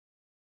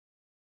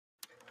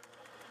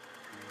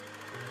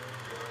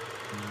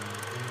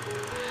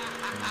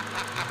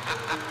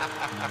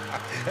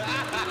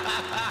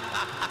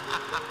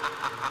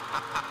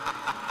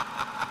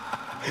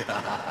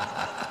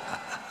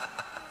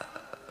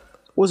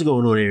What's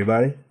going on,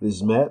 everybody? This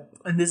is Matt.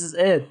 And this is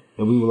Ed.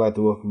 And we would like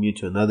to welcome you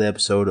to another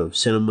episode of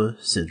Cinema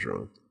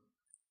Syndrome.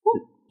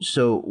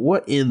 So,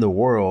 what in the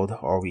world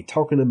are we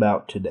talking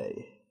about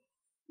today?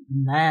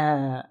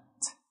 Matt.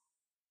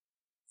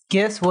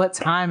 Guess what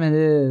time it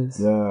is?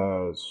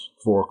 It's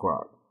 4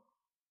 o'clock.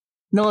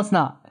 No, it's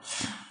not.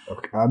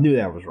 Okay, I knew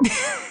that was wrong.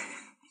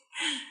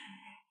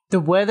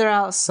 The weather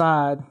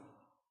outside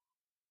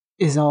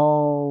is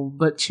all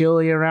but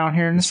chilly around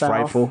here in the south.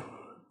 Frightful?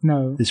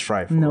 No. It's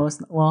frightful. No,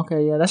 it's not. Well,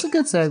 okay, yeah, that's a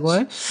good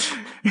segue.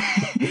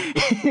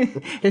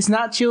 It's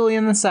not chilly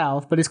in the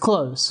south, but it's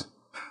close.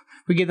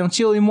 We get them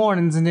chilly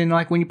mornings, and then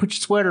like when you put your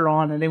sweater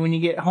on, and then when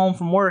you get home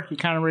from work, you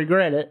kind of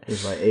regret it.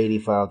 It's like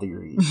 85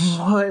 degrees.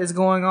 What is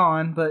going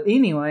on? But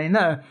anyway,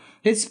 no.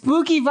 It's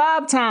spooky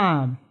vibe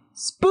time.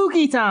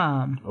 Spooky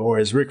time. Or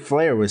as Ric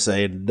Flair would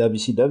say in the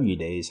WCW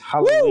days,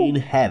 Halloween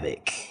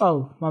Havoc.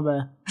 Oh, my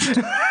bad.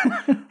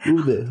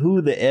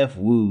 Who the F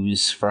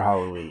woos for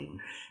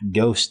Halloween?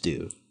 Ghosts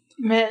do.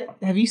 Matt,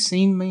 have you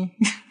seen me?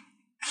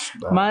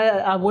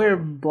 I wear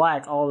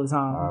black all the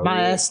time.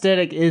 My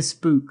aesthetic is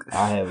spook.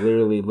 I have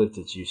literally looked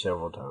at you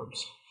several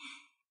times.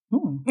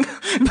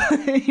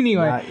 But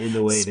anyway, Not in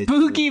the way that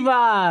spooky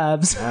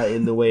vibes. Not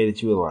in the way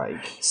that you would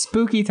like.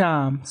 Spooky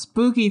time.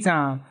 Spooky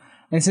time.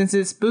 And since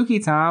it's spooky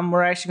time,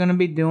 we're actually going to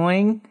be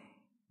doing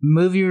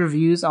movie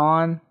reviews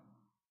on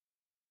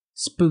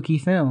spooky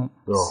films.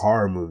 Or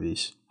horror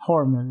movies.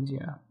 Horror movies,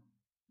 yeah.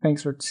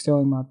 Thanks for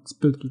stealing my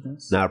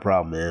spookiness. Not a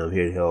problem, man. I'm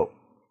here to help.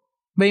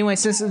 But anyway,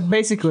 since it's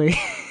basically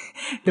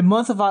the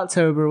month of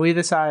October, we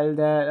decided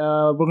that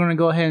we're going to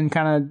go ahead and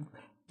kind of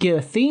get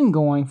a theme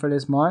going for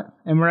this month.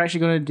 And we're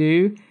actually going to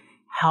do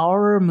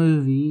horror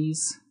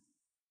movies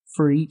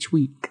for each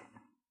week.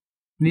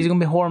 These are going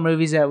to be horror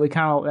movies that we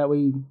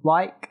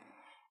like.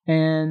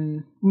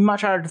 And we might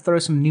try to throw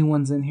some new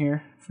ones in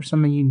here for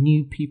some of you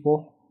new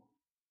people.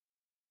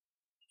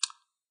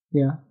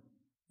 Yeah,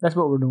 that's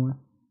what we're doing.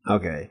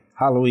 Okay,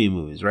 Halloween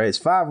movies, right? It's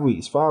 5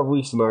 weeks. 5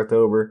 weeks in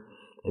October.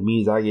 That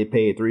means I get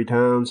paid 3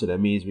 times, so that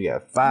means we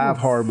got 5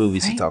 horror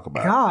movies to talk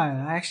about.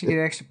 God, I actually get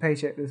an extra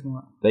paycheck this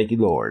month. Thank you,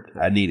 Lord.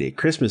 I need it.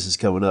 Christmas is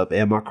coming up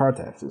and my car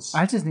taxes.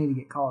 I just need to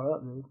get caught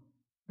up, dude.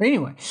 But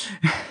anyway,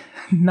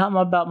 not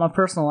about my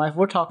personal life.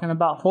 We're talking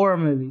about horror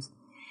movies.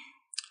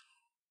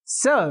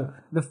 So,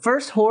 the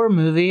first horror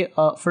movie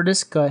up for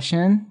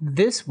discussion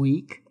this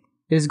week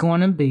is going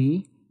to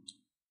be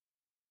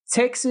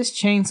Texas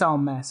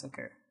Chainsaw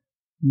Massacre,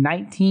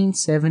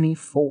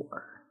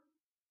 1974.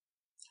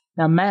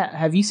 Now, Matt,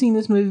 have you seen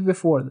this movie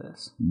before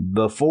this?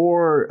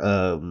 Before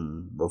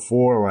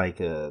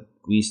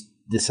we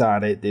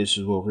decided this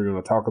is what we're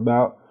going to talk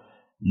about,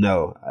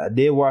 no. I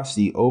did watch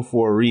the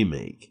 2004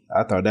 remake.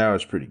 I thought that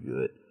was pretty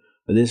good.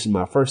 But this is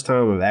my first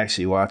time of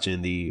actually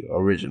watching the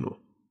original.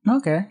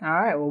 Okay, all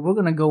right. Well, we're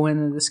going to go in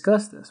and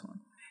discuss this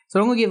one. So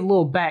I'm going to give a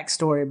little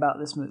backstory about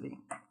this movie.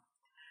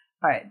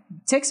 All right,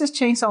 Texas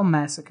Chainsaw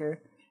Massacre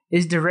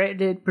is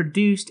directed,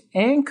 produced,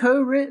 and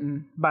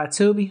co-written by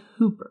Tobe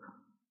Hooper.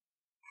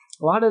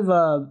 A lot of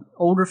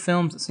older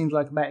films, it seems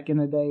like back in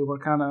the day, were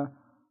kind of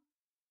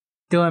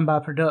done by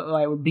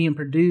were being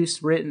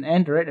produced, written,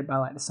 and directed by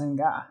like the same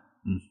guy.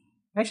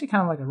 Actually,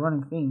 kind of like a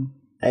running theme.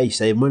 Hey, you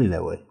save money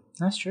that way.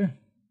 That's true.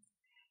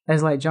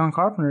 As like John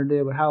Carpenter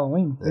did with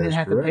Halloween. He didn't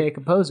have to pay a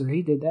composer.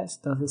 He did that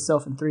stuff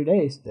himself in 3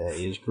 days. That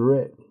is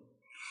correct.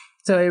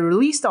 So it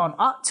released on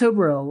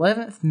October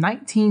 11th,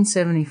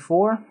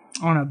 1974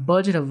 on a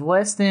budget of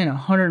less than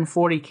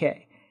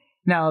 $140K.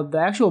 Now, the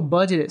actual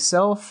budget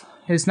itself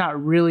has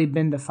not really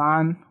been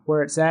defined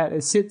where it's at.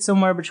 It sits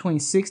somewhere between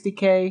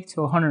 $60K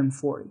to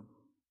 $140.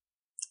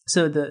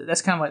 So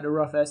that's kind of like the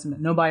rough estimate.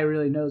 Nobody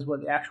really knows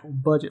what the actual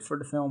budget for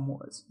the film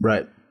was.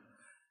 Right.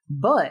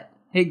 But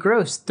it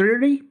grossed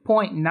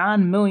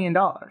 $30.9 million,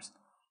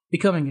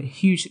 becoming a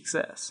huge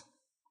success.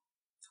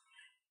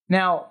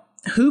 Now,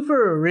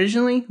 Hooper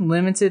originally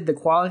limited the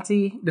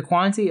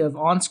quantity of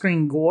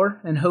on-screen gore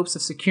in hopes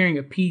of securing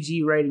a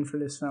PG rating for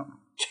this film.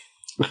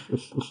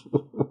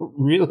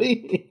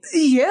 Really?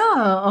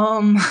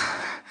 Yeah.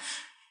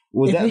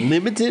 Was that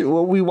limited?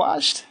 What we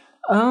watched?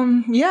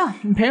 Yeah.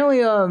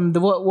 Apparently,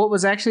 what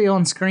was actually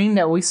on screen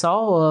that we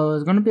saw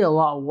was going to be a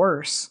lot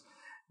worse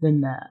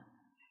than that.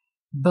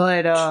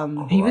 But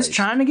he was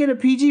trying to get a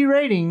PG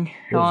rating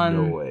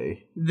on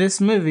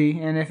this movie,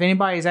 and if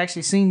anybody's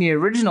actually seen the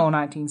original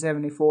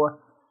 1974,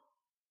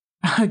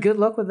 good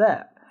luck with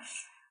that.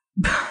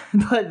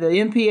 But the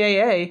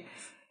MPAA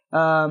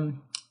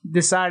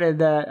decided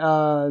that,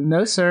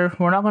 no, sir,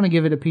 we're not going to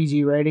give it a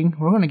PG rating.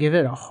 We're going to give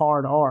it a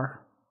hard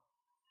R.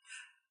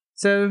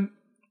 So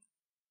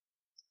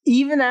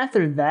even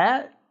after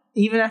that,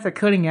 even after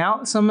cutting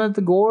out some of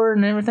the gore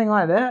and everything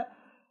like that,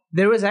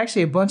 there was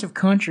actually a bunch of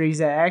countries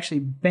that actually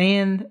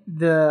banned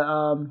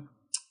the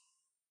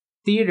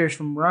theaters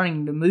from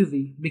running the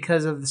movie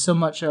because of so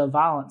much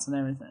violence and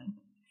everything.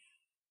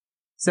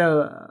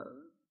 So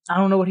I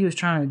don't know what he was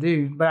trying to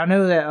do, but I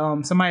know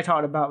that somebody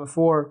talked about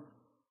before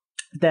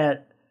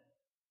that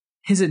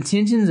his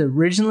intentions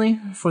originally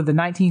for the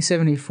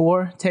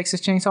 1974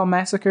 Texas Chainsaw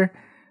Massacre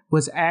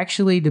was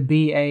actually to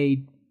be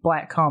a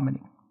black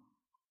comedy.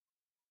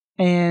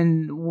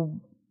 And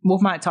we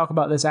might talk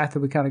about this after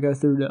we kind of go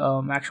through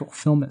the actual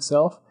film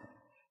itself.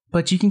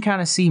 But you can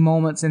kind of see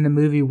moments in the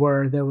movie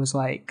where there was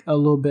like a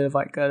little bit of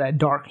like that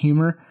dark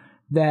humor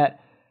that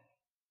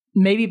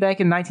maybe back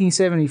in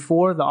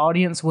 1974 the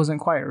audience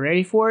wasn't quite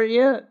ready for it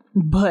yet.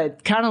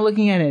 But kind of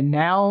looking at it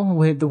now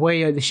with the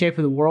way the shape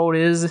of the world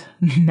is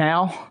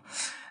now,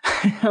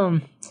 I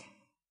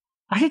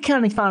could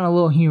kind of find a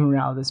little humor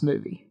out of this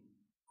movie.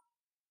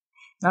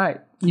 All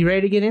right, you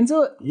ready to get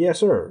into it? Yes,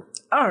 sir.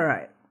 All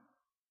right.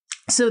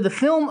 So the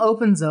film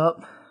opens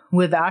up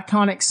with the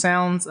iconic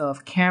sounds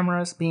of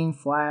cameras being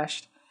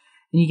flashed,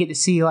 and you get to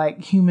see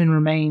like human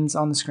remains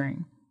on the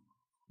screen.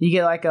 You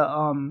get like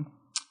a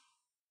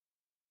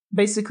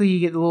basically you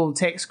get the little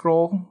text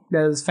scroll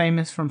that is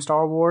famous from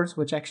Star Wars,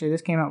 which actually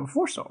this came out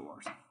before Star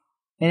Wars,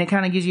 and it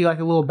kind of gives you like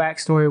a little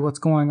backstory of what's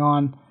going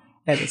on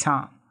at the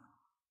time.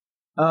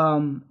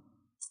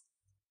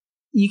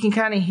 You can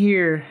kind of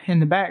hear in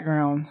the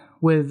background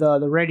with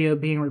the radio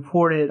being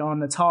reported on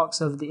the talks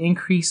of the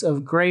increase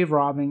of grave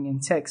robbing in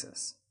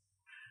Texas.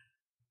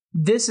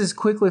 This is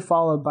quickly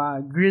followed by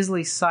a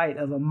grisly sight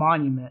of a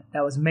monument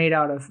that was made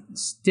out of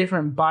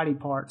different body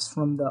parts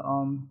from the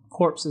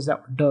corpses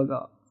that were dug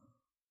up.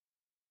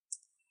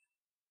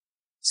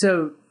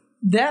 So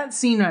that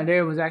scene right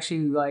there was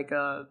actually like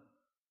a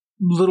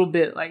little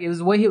bit like it was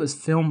the way it was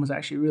filmed was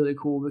actually really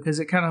cool because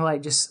it kind of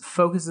like just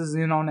focuses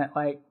in on that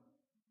like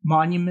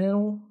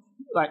monumental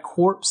like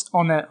corpse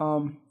on that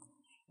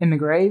in the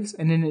graves,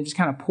 and then it just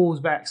kind of pulls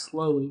back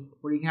slowly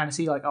where you kind of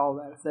see like all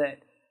that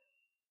effect.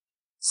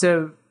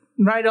 So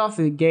right off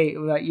the gate,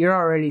 like you're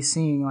already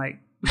seeing like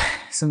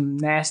some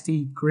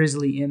nasty,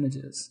 grisly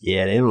images.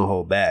 Yeah, they don't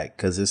hold back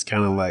because it's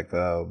kind of like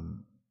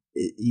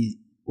it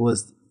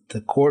was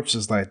the corpse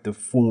is like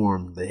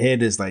deformed, the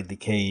head is like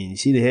decaying. You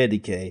see the head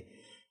decay,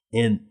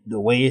 and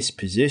the way it's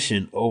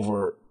positioned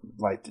over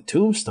like the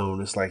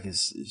tombstone, it's like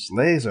his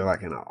legs are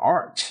like in an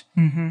arch,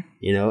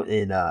 you know,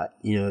 and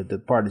you know the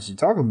part that you're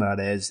talking about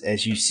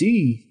as you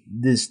see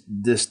this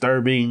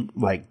disturbing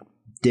like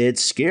dead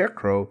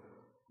scarecrow,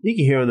 you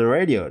can hear on the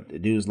radio the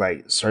dude's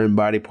like certain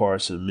body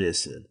parts are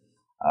missing,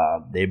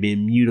 they're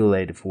being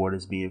mutilated for what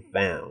is being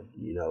found.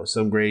 You know,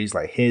 some graves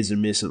like heads are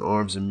missing,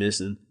 arms are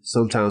missing,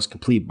 sometimes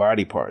complete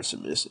body parts are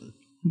missing.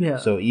 Yeah.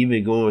 So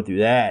even going through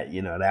that,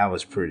 you know, that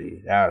was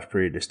pretty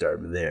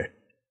disturbing there.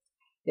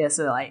 Yeah,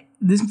 so like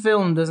this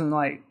film doesn't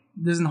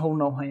hold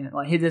no hand.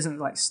 Like it doesn't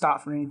like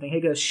stop for anything.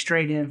 It goes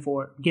straight in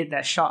for it, get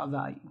that shot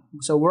value.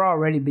 So we're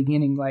already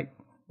beginning like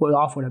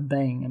off with a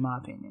bang, in my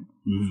opinion.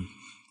 Mm-hmm.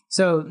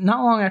 So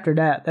not long after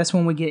that, that's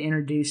when we get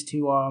introduced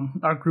to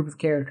our group of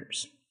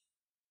characters.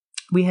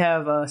 We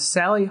have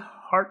Sally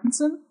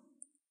Hardison.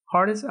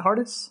 Hardis?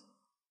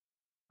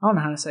 I don't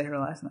know how to say her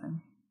last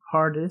name.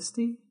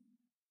 Hardisty?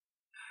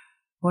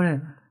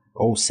 Whatever.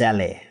 Oh,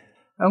 Sally.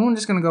 I'm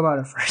just going to go by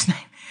her first name.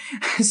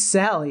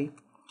 Sally,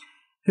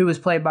 who was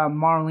played by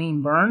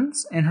Marlene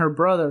Burns, and her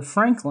brother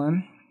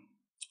Franklin,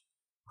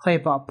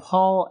 played by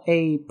Paul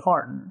A.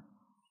 Parton,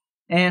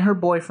 and her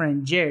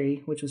boyfriend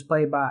Jerry, which was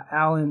played by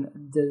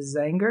Alan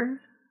DeZanger,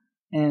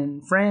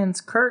 and friends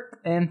Kirk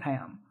and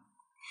Pam.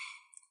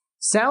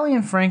 Sally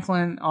and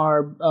Franklin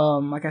are,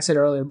 like I said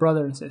earlier,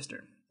 brother and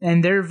sister.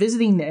 And they're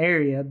visiting the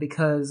area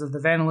because of the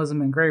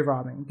vandalism and grave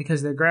robbing,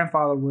 because their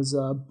grandfather was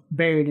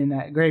buried in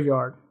that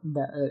graveyard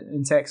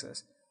in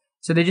Texas.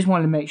 So they just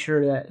wanted to make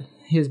sure that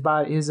his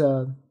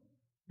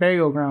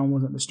burial ground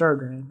wasn't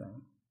disturbed or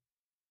anything.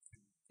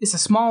 It's a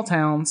small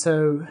town,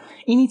 so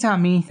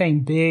anytime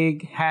anything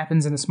big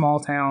happens in a small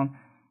town,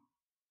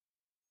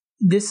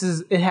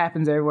 it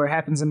happens everywhere. It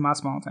happens in my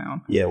small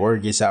town. Yeah,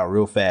 word gets out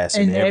real fast.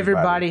 And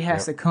everybody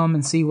has to come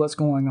and see what's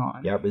going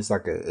on. Yep, it's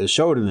like a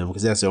show to them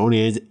because that's the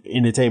only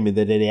entertainment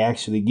that they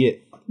actually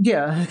get.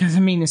 Yeah, because, I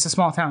mean, it's a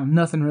small town.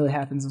 Nothing really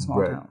happens in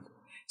small towns.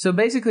 So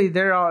basically,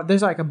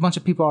 there's like a bunch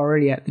of people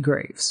already at the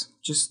graves.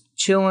 Just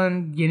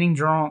chilling, getting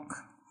drunk,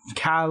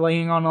 kind of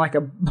laying on like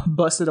a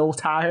busted old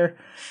tire,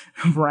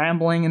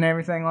 rambling and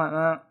everything like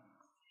that.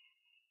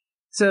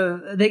 So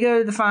they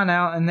go to find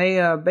out, and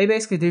they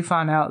basically do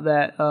find out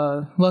that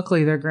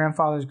luckily their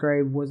grandfather's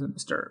grave wasn't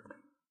disturbed.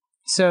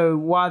 So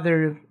while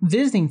they're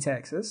visiting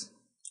Texas,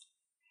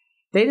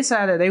 they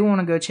decide that they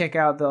want to go check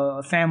out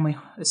the family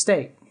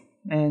estate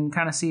and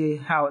kind of see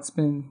how it's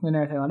been and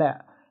everything like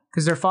that.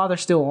 Because their father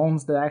still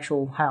owns the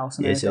actual house.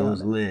 And yes, he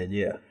owns the land,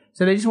 yeah.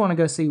 So they just want to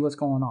go see what's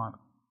going on.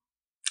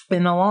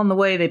 And along the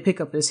way, they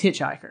pick up this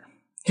hitchhiker.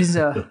 He's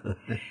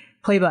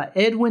played by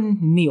Edwin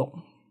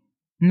Neal.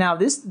 Now,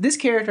 this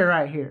character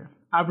right here,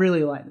 I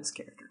really like this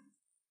character.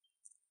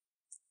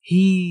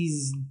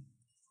 He's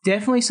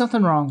definitely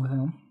something wrong with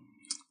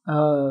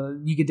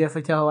him. You could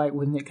definitely tell, like,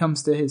 when it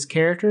comes to his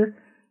character,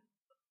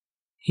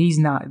 he's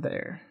not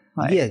there.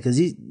 Like, yeah, because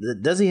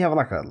does he have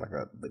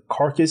the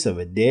carcass of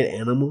a dead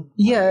animal?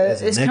 Yeah,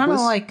 like, it's kind of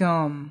like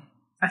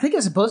I think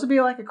it's supposed to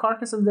be like a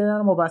carcass of a dead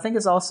animal, but I think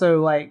it's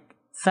also like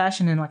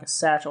fashioned in like a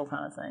satchel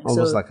kind of thing.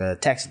 Almost like a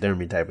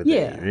taxidermy type of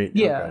thing, right?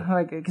 Yeah, okay.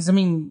 Like because I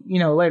mean, you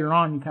know, later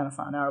on you kind of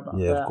find out about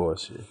that. Yeah, of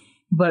course. Yeah.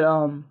 But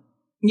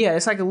Yeah,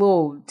 it's like a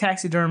little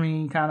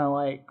taxidermy kind of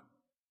like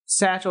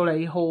satchel that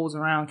he holds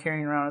around,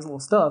 carrying around his little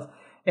stuff.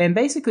 And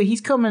basically,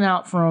 he's coming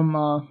out from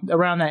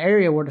around that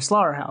area where the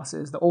slaughterhouse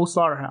is, the old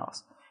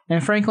slaughterhouse.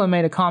 And Franklin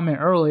made a comment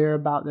earlier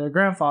about their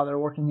grandfather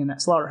working in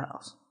that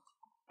slaughterhouse.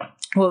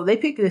 Well, they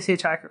picked this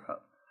hitchhiker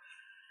up.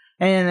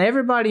 And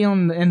everybody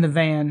in the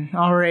van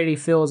already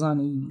feels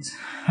unease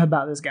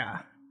about this guy.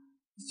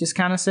 He's just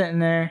kind of sitting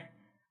there,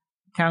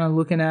 kind of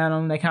looking at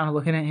him. They kind of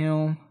looking at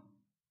him.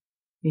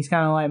 He's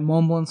kind of like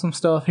mumbling some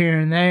stuff here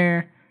and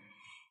there.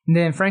 And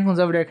then Franklin's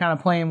over there kind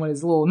of playing with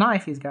his little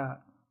knife he's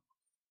got.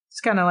 It's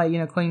kind of like,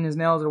 cleaning his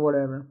nails or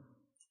whatever.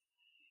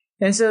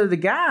 And so the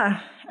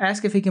guy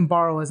asks if he can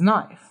borrow his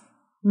knife.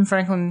 And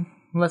Franklin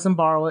lets him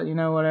borrow it,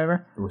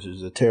 whatever. Which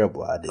is a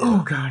terrible idea.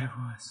 Oh, God, it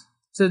was.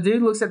 So the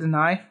dude looks at the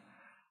knife,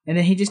 and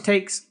then he just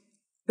takes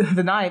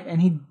the knife,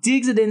 and he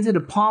digs it into the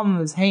palm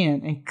of his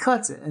hand and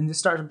cuts it and just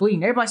starts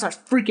bleeding. Everybody starts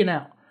freaking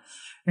out.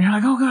 And they're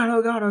like, oh, God,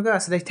 oh, God, oh, God.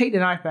 So they take the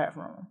knife back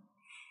from him.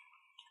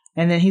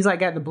 And then he's like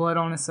got the blood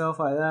on himself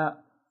like that.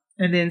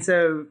 And then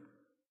so...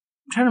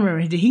 I'm trying to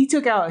remember. He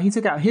took out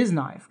his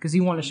knife because he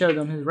wanted to show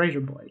them his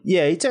razor blade.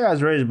 Yeah, he took out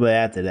his razor blade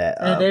after that.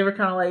 And they were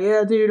kind of like,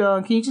 "Yeah, dude,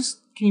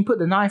 can you put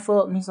the knife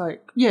up?" And he's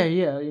like, "Yeah,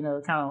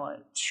 kind of like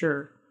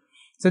sure."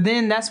 So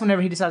then that's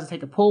whenever he decides to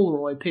take a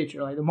Polaroid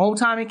picture, like the old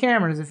timey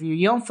cameras. If you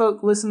young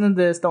folk listen to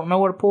this, don't know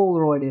what a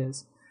Polaroid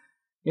is,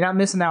 you're not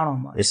missing out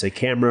on much. It's a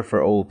camera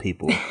for old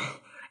people.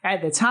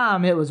 At the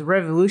time, it was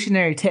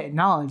revolutionary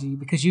technology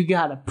because you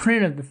got a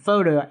print of the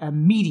photo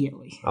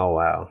immediately. Oh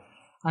wow.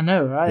 I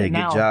know, right?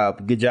 Yeah,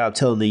 good job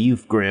telling the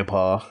youth,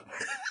 Grandpa.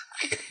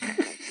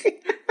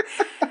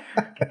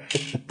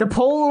 The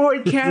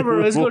Polaroid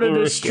camera is going to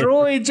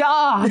destroy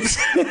jobs.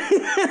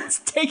 It's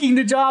taking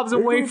the jobs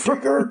away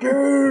from our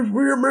kids.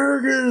 We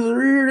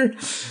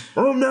Americans.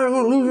 I'm not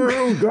going to lose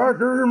our own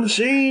goddamn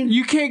machine.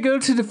 You can't go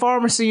to the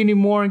pharmacy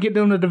anymore and get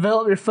them to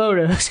develop your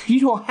photos. You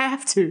don't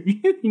have to.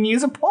 You can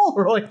use a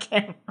Polaroid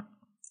camera.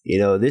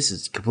 This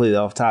is completely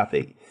off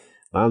topic.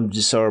 I'm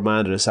just so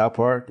reminded of South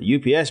Park.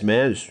 The UPS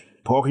man is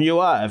poking your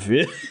wife.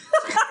 Yeah?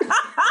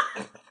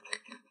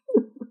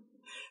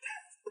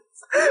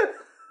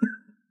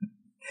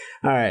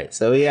 All right,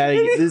 so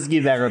let's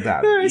get back on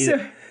topic. UPS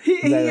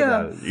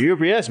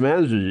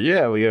man,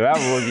 we're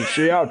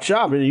out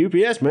shopping.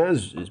 The UPS man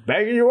is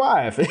banging your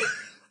wife.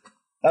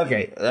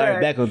 Okay, all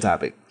right, back on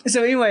topic.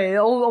 So anyway,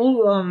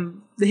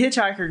 the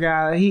hitchhiker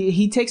guy,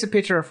 he takes a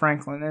picture of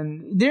Franklin,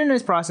 and during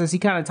this process, he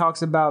kind of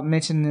talks about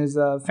mentioning his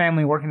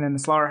family working in the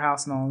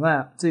slaughterhouse and all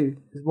that too,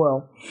 as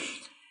well.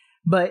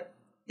 But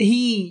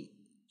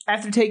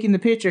after taking the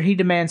picture, he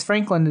demands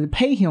Franklin to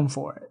pay him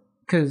for it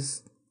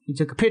because he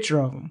took a picture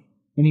of him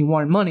and he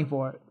wanted money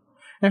for it.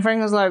 And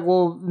Franklin's like,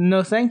 well,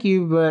 no, thank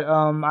you, but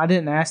I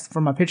didn't ask for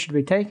my picture to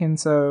be taken,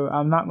 so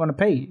I'm not going to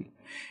pay you.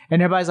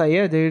 And everybody's like,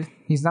 yeah, dude,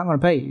 he's not going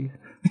to pay you.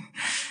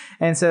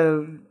 And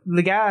so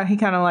the guy, he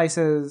kind of like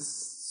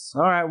says,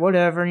 all right,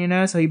 whatever,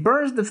 So he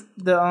burns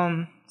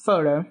the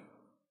photo.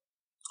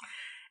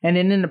 And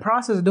then in the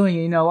process of doing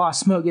it, a lot of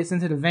smoke gets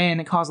into the van.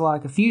 It causes a lot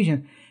of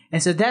confusion.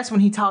 And so that's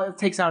when he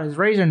takes out his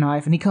razor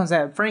knife and he comes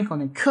at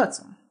Franklin and cuts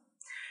him.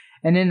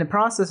 And in the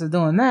process of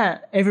doing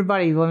that,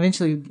 everybody will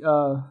eventually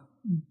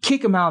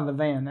kick him out of the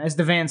van as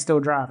the van's still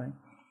driving.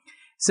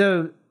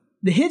 So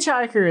the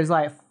hitchhiker is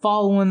like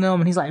following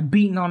them and he's like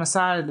beating on the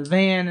side of the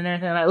van and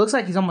everything. It looks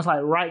like he's almost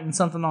like writing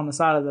something on the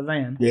side of the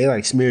van. Yeah, he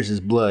like smears his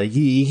blood.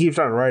 He keeps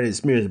trying to write it and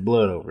smears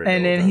blood over it.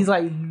 And then he's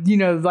like,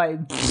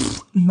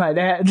 like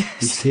that,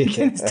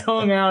 sticking his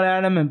tongue out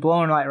at him and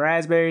blowing like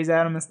raspberries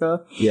at him and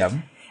stuff. Yeah.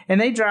 And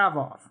they drive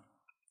off.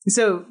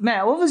 So,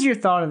 Matt, what was your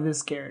thought of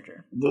this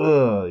character?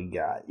 Oh,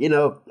 God.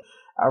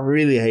 I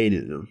really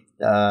hated him.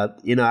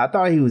 I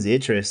thought he was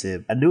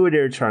interesting. I knew what they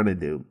were trying to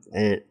do.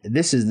 And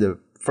this is the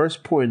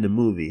first point in the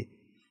movie.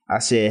 I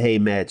said, hey,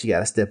 Matt, you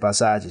got to step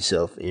outside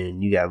yourself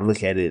and you got to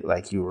look at it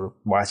like you were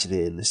watching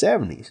it in the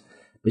 70s.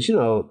 But,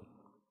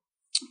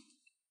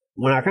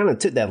 when I kind of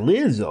took that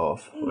lens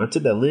off, and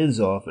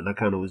I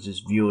kind of was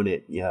just viewing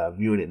it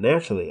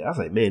naturally, I was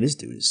like, man, this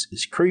dude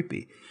is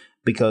creepy.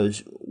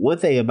 Because one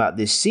thing about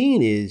this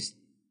scene is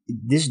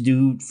this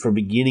dude from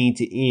beginning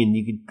to end,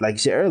 you could, like I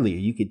said earlier,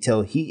 you could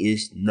tell he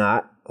is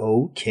not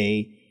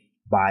okay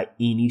by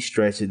any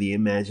stretch of the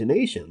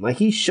imagination. Like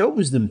he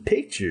shows them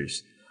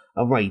pictures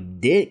of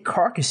like dead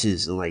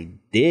carcasses and like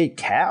dead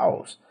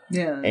cows.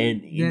 Yeah.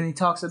 And then he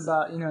talks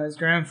about, his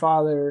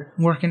grandfather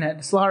working at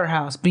the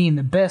slaughterhouse being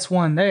the best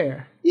one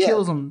there. Yeah.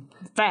 Kills them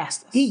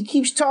fast. He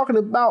keeps talking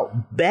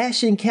about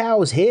bashing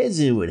cows' heads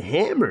in with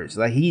hammers.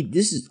 Like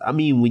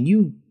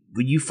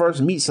when you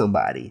first meet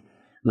somebody,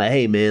 like,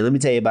 hey man, let me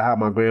tell you about how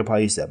my grandpa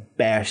used to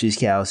bash his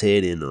cow's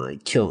head in and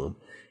like kill him.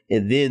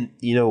 And then,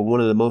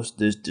 one of the most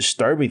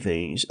disturbing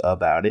things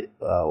about it,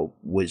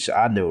 which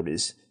I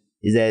noticed,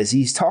 is that as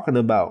he's talking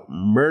about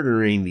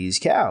murdering these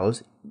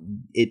cows,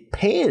 it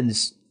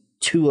pans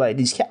to like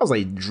these cows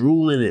like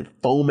drooling and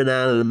foaming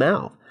out of the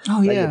mouth.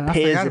 Oh yeah, like it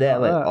pans to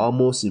that like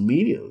almost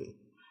immediately.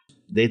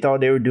 they thought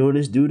they were doing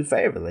this dude a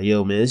favor. Like,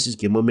 yo, man, let's just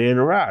give my man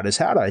a ride. It's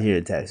hot out here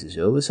in Texas,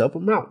 yo. Let's help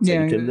him out.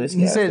 Yeah, Take him to the next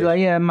he gas said, station. like,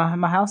 yeah,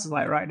 my house is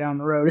like right down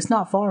the road. It's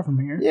not far from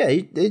here. Yeah,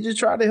 they just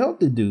tried to help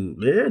the dude,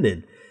 man.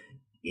 And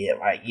yeah,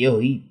 like, yo,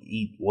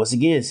 he once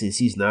again, since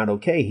he's not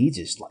okay, he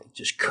just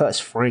cuts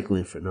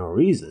Franklin for no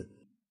reason.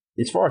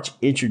 As far as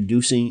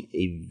introducing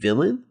a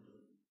villain,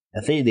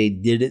 I think they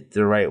did it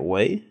the right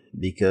way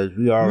because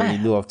we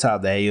already knew off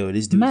top that, hey, yo,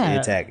 this dude's the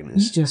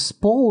antagonist. You just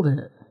spoiled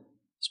it.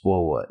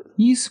 Spoil what?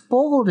 You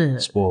spoiled it.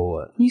 Spoil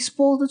what? You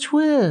spoiled the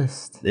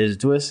twist. There's a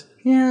twist?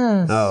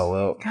 Yes. Oh,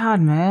 well.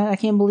 God, man, I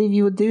can't believe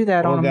you would do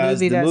that on a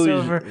movie that's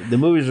over. The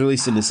movie's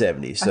released in the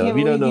 70s, so if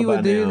you don't know you by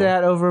would do now,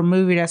 that over a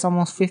movie that's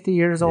almost 50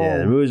 years old. yeah,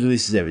 the movie's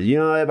released in the 70s. You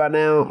know that by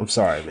now? I'm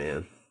sorry,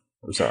 man.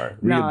 I'm sorry.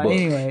 Read a book.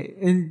 Anyway.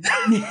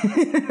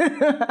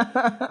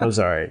 I'm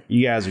sorry.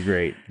 You guys are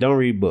great. Don't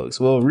read books.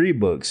 Well, read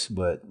books,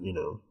 but, you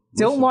know.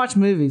 Don't watch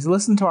movies.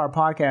 Listen to our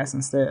podcast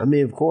instead. I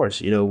mean, of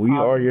course, you know, we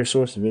are your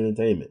source of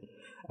entertainment.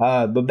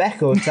 But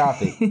back on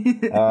topic.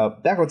 Like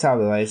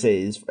I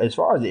say, as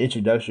far as the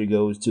introduction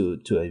goes to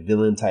a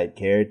villain type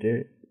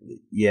character,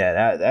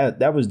 yeah,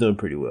 that was done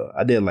pretty well.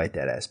 I did like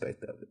that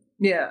aspect of it.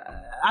 Yeah,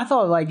 I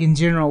thought like in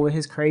general with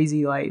his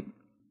crazy like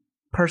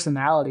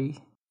personality,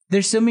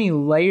 there's so many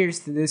layers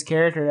to this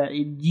character that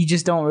you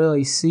just don't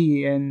really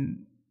see,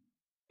 and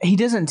he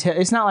doesn't tell.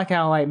 It's not like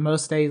how like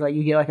most days like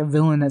you get like a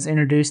villain that's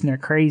introduced and they're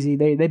crazy.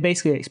 They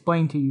basically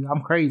explain to you,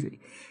 I'm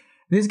crazy.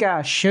 This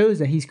guy shows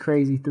that he's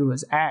crazy through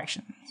his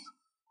actions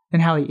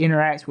and how he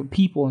interacts with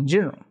people in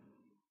general.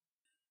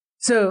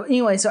 So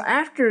anyway, so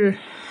after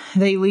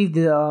they leave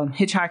the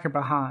hitchhiker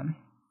behind,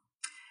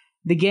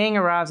 the gang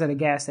arrives at a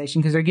gas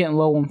station because they're getting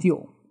low on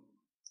fuel.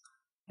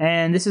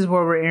 And this is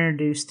where we're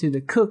introduced to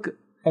the cook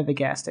at the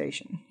gas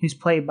station, who's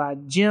played by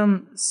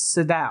Jim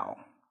Sadow.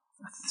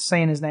 I'm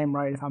saying his name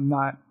right. If I'm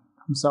not,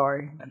 I'm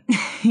sorry.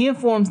 He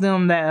informs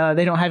them that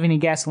they don't have any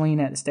gasoline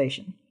at the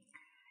station.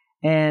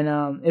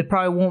 And it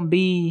probably won't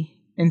be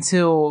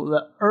until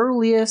the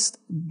earliest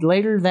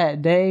later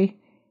that day,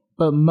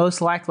 but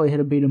most likely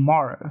it'll be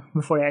tomorrow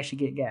before they actually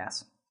get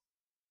gas.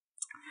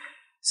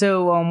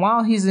 So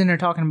while he's in there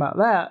talking about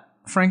that,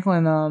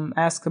 Franklin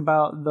asks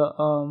about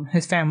the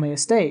his family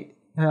estate,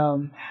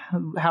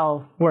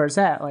 where it's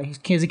at, like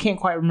because he can't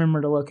quite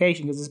remember the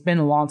location because it's been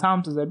a long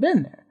time since they've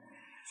been there.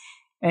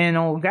 And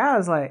old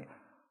guy's like,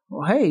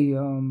 "Well, hey,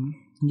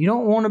 you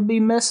don't want to be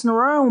messing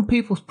around with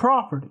people's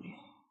property.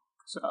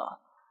 So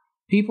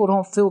people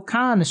don't feel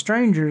kind to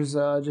strangers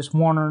just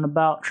wandering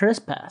about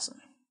trespassing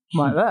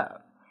like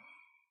that."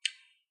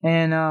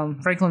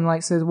 And Franklin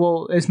like says,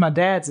 "Well, it's my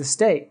dad's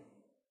estate."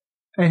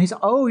 And he's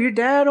like, "Oh, your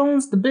dad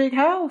owns the big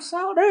house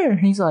out there?"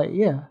 And he's like,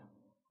 "Yeah."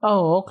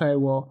 "Oh, okay,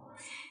 well."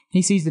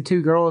 He sees the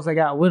two girls they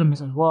got with him. He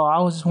says, "Well, I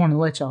was just wanting to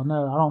let y'all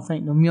know, I don't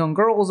think them young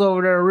girls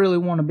over there really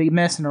want to be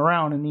messing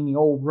around in any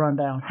old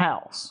rundown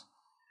house."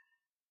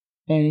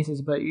 And he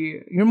says, "But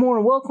you're more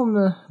than welcome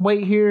to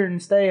wait here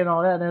and stay and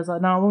all that." And I was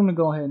like, "No, we're going to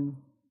go ahead and..."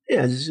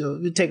 Yeah, just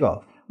take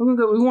off. We're gonna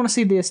go. We want to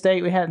see the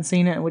estate. We hadn't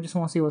seen it, and we just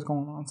want to see what's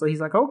going on. So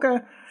he's like, "Okay."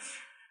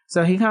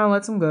 So he kind of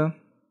lets them go.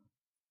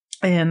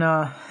 And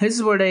this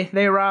is where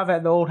they arrive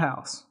at the old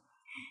house.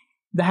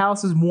 The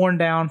house is worn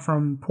down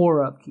from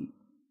poor upkeep.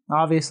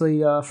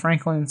 Obviously,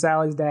 Franklin and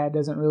Sally's dad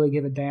doesn't really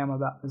give a damn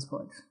about this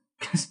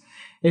place.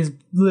 It's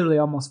literally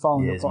almost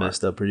falling apart. Yeah, it's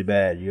messed up pretty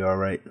bad. You all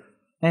right?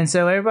 And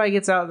so everybody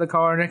gets out of the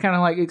car, and they're kind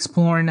of like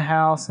exploring the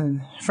house.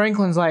 And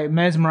Franklin's like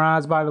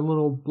mesmerized by the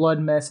little blood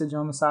message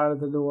on the side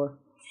of the door.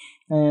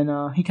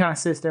 And he kind of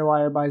sits there while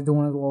everybody's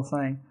doing his little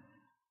thing.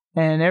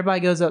 And everybody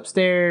goes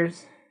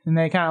upstairs, and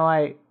they kind of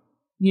like,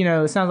 you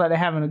know, it sounds like they're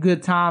having a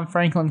good time.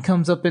 Franklin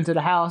comes up into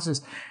the house,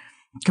 is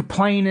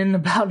complaining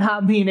about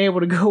not being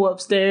able to go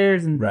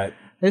upstairs. And right.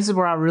 This is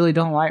where I really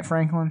don't like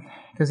Franklin,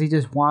 because he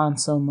just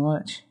whines so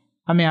much.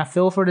 I mean, I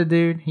feel for the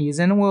dude. He is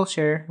in a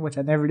wheelchair, which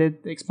I never did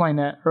explain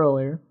that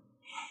earlier.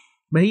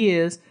 But he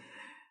is.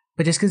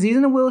 But just because he's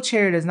in a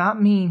wheelchair does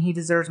not mean he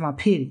deserves my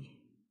pity.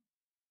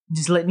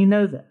 Just letting you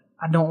know that.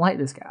 I don't like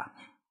this guy.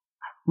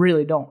 I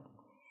really don't.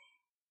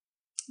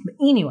 But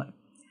anyway.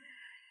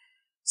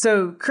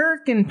 So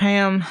Kirk and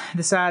Pam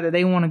decide that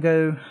they want to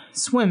go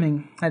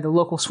swimming at the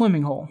local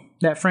swimming hole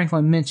that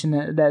Franklin mentioned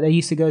that they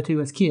used to go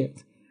to as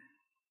kids.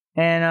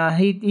 And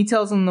he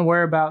tells them the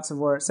whereabouts of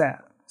where it's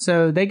at.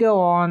 So they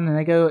go on and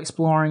they go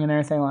exploring and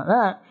everything like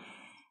that.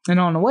 And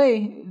on the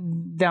way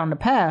down the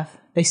path,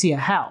 they see a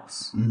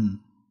house. Mm-hmm.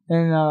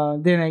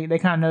 And then they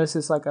kind of notice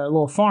it's like a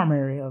little farm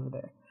area over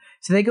there.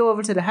 So they go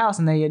over to the house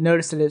and they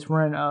notice that it's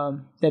run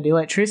that the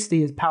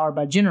electricity is powered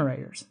by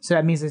generators. So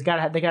that means they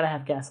gotta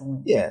have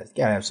gasoline. Yeah, it's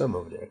gotta have some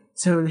over there.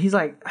 So he's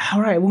like, "All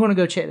right, we're gonna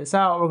go check this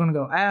out. We're gonna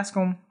go ask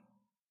them.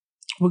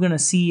 We're gonna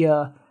see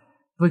if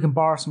we can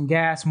borrow some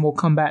gas, and we'll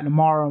come back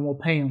tomorrow and we'll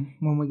pay them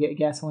when we get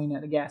gasoline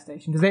at the gas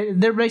station, because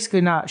they're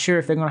basically not sure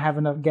if they're gonna have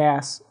enough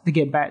gas to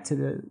get back to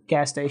the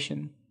gas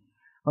station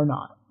or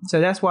not.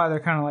 So that's why they're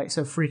kind of like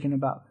so freaking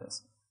about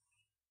this.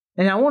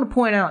 And I want to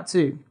point out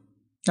too.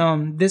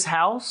 This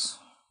house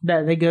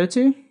that they go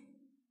to,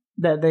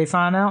 that they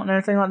find out and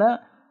everything like that,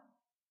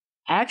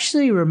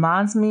 actually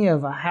reminds me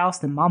of a house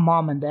that my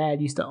mom and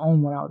dad used to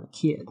own when I was a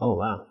kid. Oh,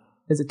 wow.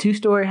 It's a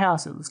 2-story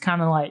house. It was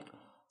kind of like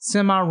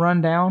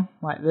semi-run down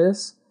like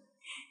this.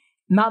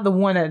 Not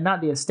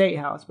the estate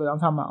house, but I'm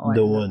talking about like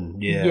the one,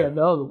 yeah,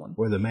 the other one.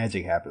 Where the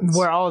magic happens.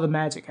 Where all the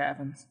magic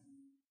happens.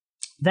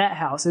 That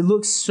house, it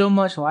looks so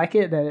much like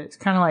it that it's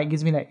kind of like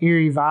gives me that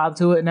eerie vibe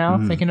to it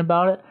now, thinking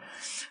about it.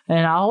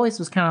 And I always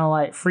was kind of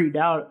like freaked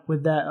out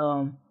with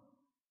that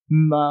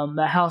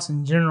that house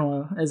in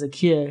general as a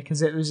kid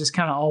because it was just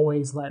kind of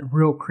always like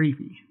real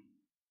creepy.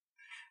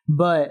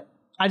 But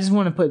I just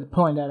want to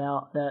point that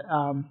out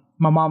that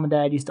my mom and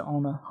dad used to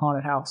own a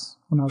haunted house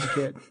when I was a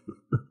kid.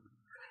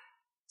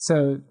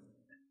 So,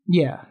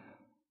 yeah.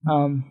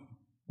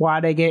 Why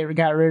they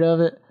got rid of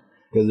it?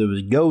 Because there was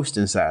a ghost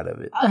inside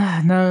of it.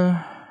 No.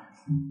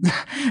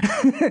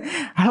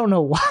 I don't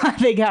know why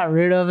they got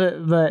rid of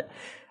it, but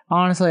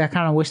honestly, I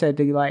kind of wish they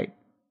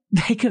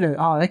could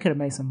have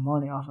made some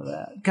money off of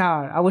that.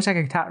 God, I wish I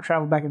could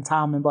travel back in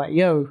time and be like,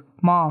 yo,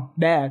 mom,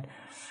 dad,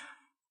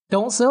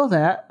 don't sell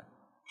that.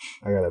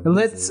 I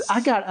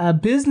got a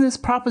business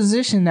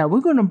proposition that we're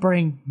going to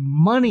bring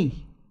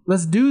money.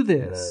 Let's do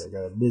this. I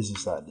got a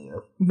business idea.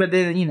 But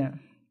then,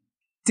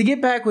 to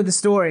get back with the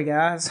story,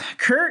 guys,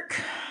 Kirk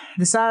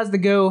decides to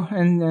go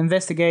and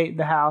investigate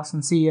the house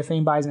and see if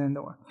anybody's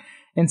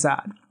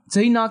inside.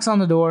 So he knocks on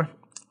the door,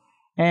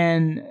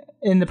 and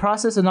in the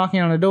process of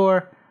knocking on the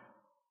door,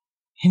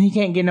 and he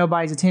can't get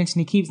nobody's attention,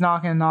 he keeps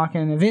knocking and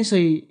knocking, and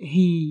eventually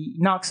he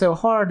knocks so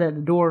hard that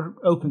the door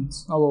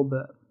opens a little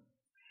bit.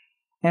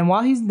 And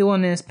while he's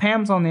doing this,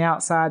 Pam's on the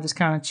outside just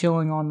kind of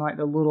chilling on like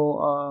the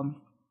little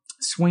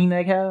swing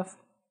they have.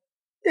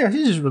 Yeah,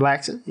 she's just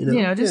relaxing.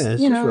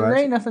 There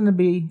ain't nothing to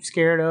be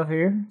scared of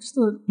here. Just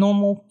a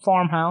normal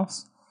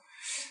farmhouse.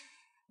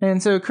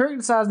 And so Kirk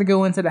decides to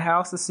go into the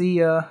house to see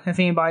if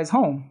anybody's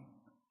home.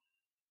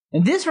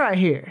 And this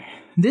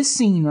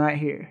scene right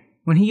here,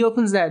 when he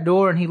opens that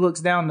door and he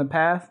looks down the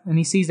path and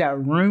he sees that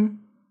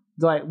room,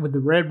 like with the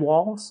red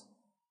walls,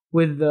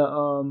 with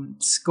the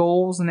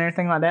skulls and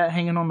everything like that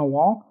hanging on the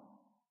wall,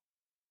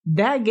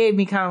 that gave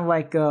me kind of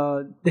like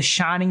the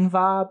Shining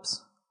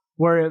vibes,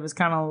 where it was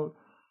kind of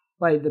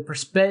like the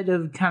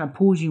perspective kind of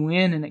pulls you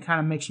in and it kind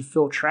of makes you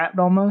feel trapped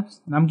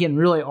almost. And I'm getting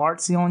really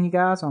artsy on you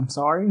guys, so I'm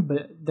sorry,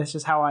 but that's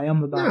just how I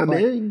am about it.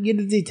 Man, you get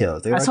the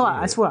details. That's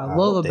what I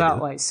love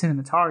about like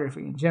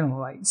cinematography in general.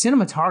 Like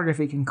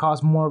cinematography can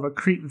cause more of a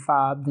creepy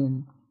vibe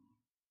than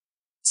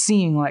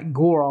seeing like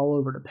gore all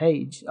over the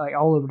page, like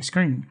all over the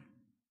screen.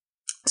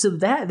 So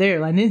that there,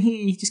 like, then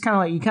he just kind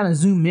of like, you kind of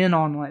zoom in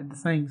on like the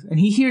things, and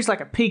he hears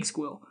like a pig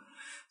squeal.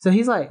 So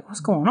he's like,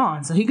 what's going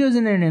on? So he goes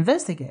in there and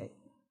investigates.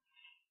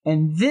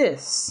 And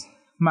this,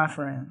 my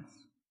friends,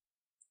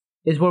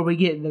 is where we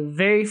get the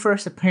very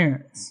first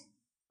appearance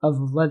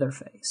of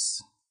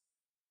Leatherface,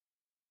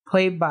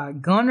 played by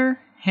Gunnar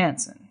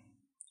Hansen.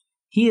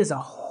 He is a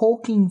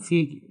hulking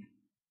figure.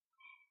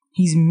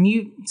 He's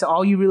mute, so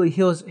all you really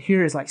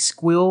hear is like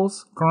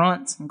squeals,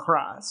 grunts, and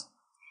cries.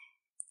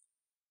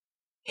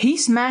 He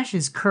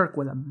smashes Kirk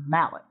with a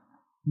mallet,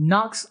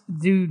 knocks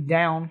dude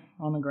down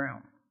on the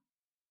ground.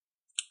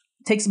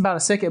 It takes about a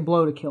second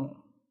blow to kill him.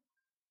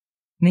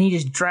 And then he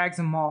just drags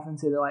him off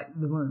into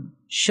the room,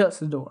 shuts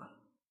the door.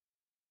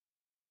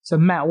 So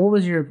Matt, what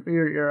was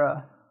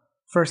your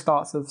first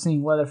thoughts of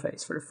seeing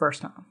Leatherface for the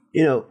first time?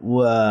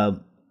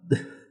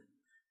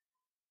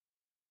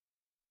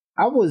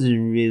 I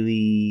wasn't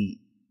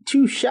really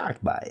too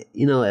shocked by it.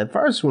 At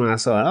first when I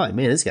saw it, I was like,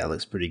 man, this guy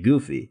looks pretty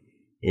goofy.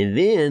 And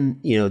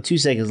then, 2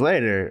 seconds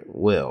later,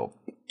 well,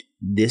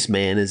 this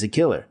man is a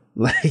killer.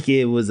 Like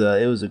it was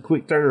a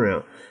quick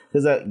turnaround.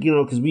 Because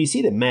when you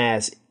see the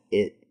mask,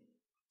 it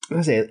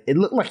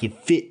looked like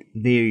it fit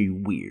very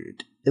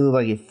weird. It looked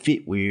like it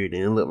fit weird,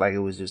 and it looked like it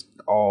was just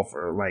all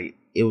for like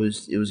it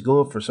was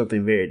going for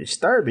something very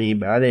disturbing,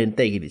 but I didn't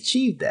think it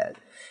achieved that.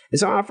 And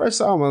so when I first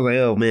saw him, I was like,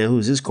 oh man,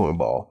 who's this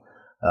cornball?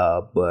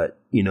 But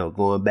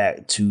going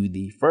back to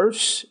the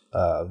first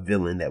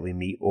villain that we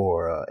meet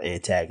or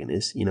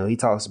antagonist, he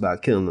talks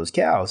about killing those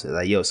cows. And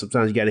like, yo,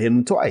 sometimes you got to hit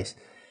them twice.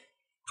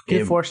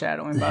 Good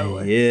foreshadowing, by the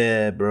way.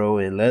 Yeah, bro.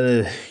 And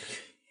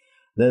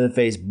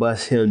Leatherface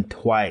busts him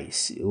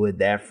twice with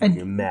that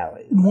freaking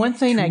mallet. One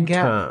thing that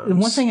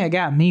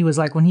got me was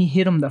like when he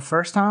hit him the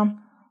first time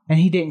and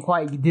he didn't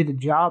quite did the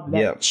job.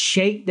 That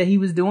shake that he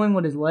was doing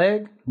with his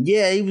leg.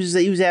 Yeah, he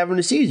was having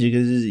a seizure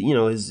because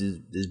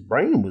his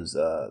brain was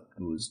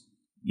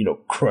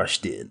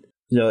crushed in.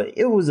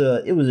 It was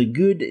a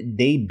good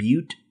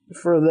debut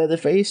for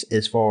Leatherface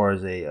as far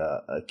as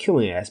a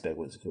killing aspect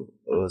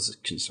was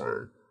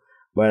concerned.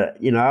 But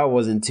I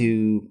wasn't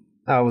too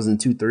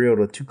thrilled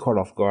or too caught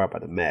off guard by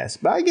the mask.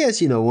 But I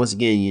guess, once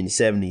again, in the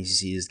 70s, you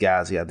see this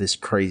guy's got this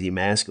crazy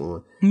mask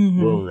on,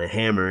 wielding a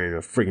hammer, and a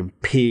freaking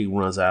pig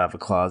runs out of a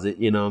closet.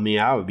 You know what I mean?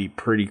 I would be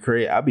pretty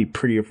crazy. I'd be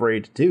pretty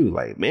afraid too.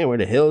 Like, man, where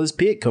the hell does this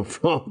pig come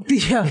from?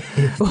 Yeah.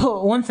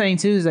 Well, one thing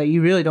too is that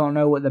you really don't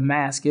know what the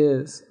mask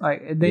is.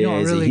 Like, they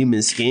don't really. Is it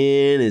human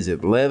skin? Is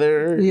it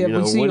leather? Yeah,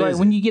 but see, like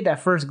when you get that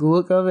first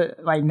look of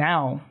it, like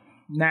now,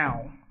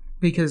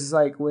 because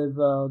like with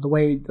the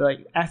way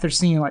like after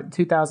seeing like the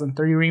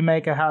 2003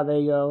 remake of how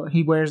they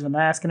he wears the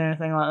mask and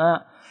everything like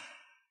that.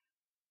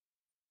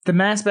 The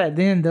mask back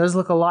then does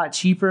look a lot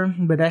cheaper,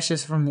 but that's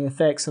just from the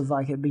effects of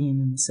like it being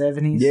in the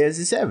 70s. Yeah, it's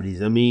the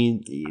 70s. I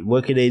mean,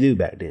 what could they do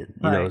back then?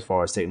 You know, as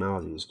far as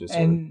technology is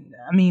concerned. And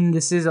I mean,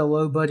 this is a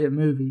low budget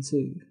movie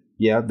too.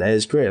 Yeah, that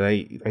is correct.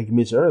 Like you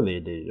mentioned earlier,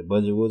 the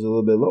budget was a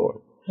little bit lower.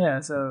 Yeah,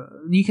 so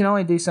you can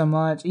only do so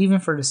much. Even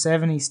for the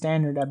 70s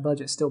standard, that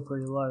budget's still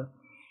pretty low.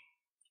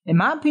 In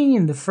my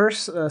opinion, the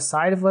first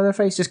sight of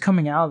Leatherface just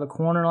coming out of the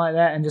corner like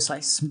that and just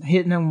like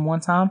hitting him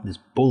one time. Just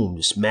boom,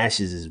 just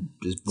smashes his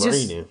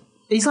brain in.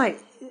 He's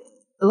like,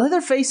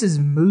 Leatherface's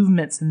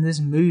movements in this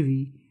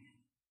movie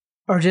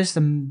are just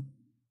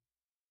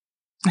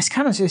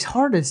it's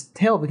hard to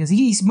tell because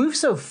he moves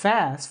so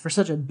fast for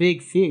such a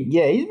big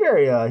figure. Yeah, he's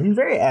very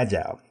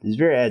agile. He's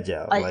very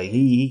agile. Like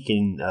he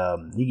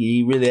can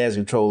he really has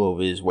control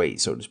over his weight,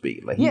 so to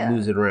speak. Like he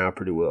moves it around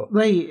pretty well.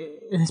 Like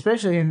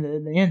especially in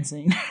the end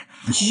scene.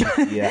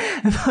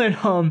 Yeah.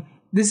 But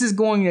this is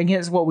going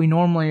against what we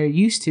normally are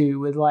used to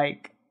with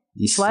like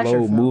these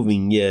slow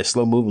moving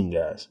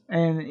guys.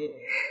 And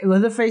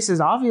Leatherface is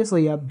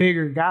obviously a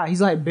bigger guy.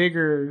 He's like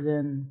bigger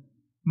than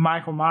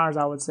Michael Myers,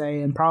 I would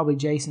say, and probably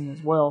Jason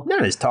as well.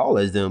 Not as tall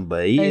as them,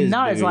 but he is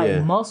not bigger, as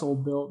like muscle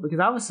built, because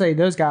I would say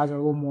those guys are a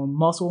little more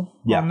muscle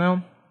on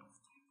them.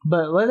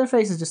 But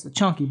Leatherface is just a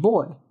chunky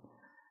boy,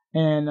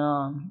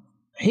 and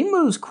he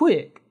moves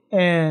quick,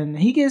 and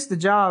he gets the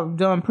job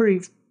done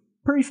pretty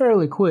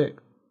fairly quick.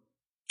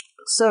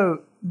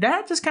 So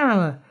that just kind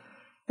of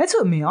that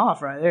took me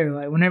off right there,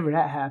 like whenever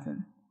that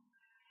happened.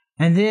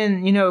 And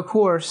then, you know, of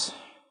course,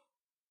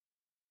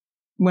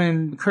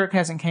 when Kirk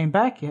hasn't came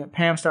back yet,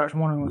 Pam starts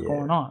wondering what's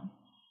going on.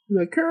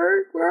 Like,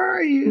 Kirk, where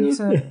are you? He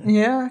said,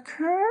 yeah,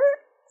 Kirk.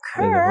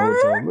 And the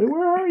whole time, like,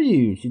 where are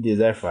you? She did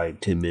that for like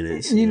 10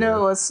 minutes. You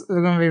know what's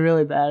going to be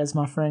really bad is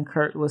my friend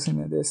Kirk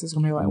listening to this is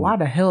going to be like, why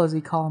the hell is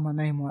he calling my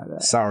name like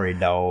that? Sorry,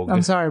 dog.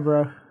 I'm sorry,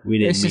 bro. We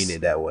didn't mean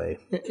it that way.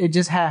 It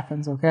just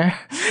happens, okay?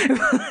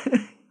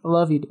 I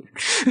love you, dude.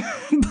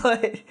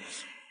 But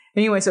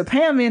anyway, so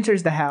Pam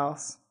enters the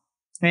house,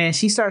 and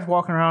she starts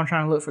walking around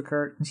trying to look for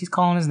Kirk, and she's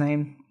calling his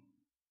name.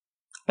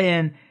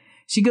 And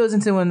she goes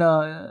into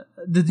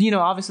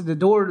obviously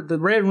the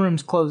red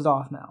room's closed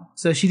off now,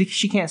 so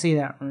she can't see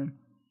that room.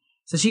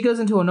 So she goes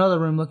into another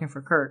room looking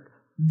for Kirk.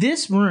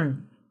 This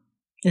room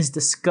is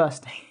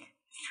disgusting.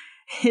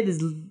 It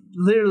is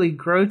literally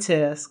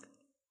grotesque.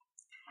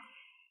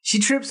 She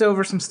trips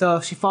over some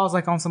stuff. She falls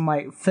like on some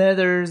like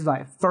feathers,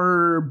 like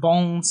fur,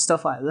 bones,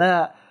 stuff like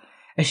that.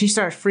 And she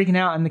starts freaking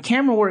out. And the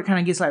camera work kind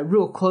of gets like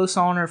real close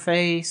on her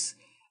face.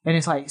 And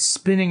it's like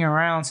spinning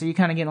around. So you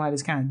kind of get like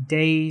this kind of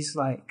dazed,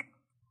 like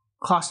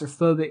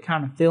claustrophobic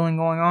kind of feeling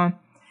going on.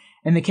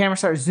 And the camera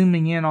starts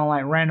zooming in on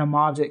like random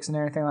objects and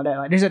everything like that.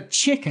 Like there's a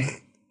chicken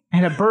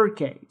and a bird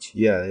cage.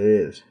 Yeah, it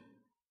is.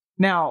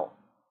 Now,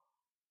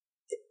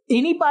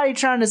 anybody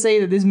trying to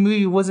say that this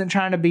movie wasn't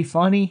trying to be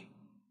funny,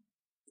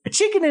 a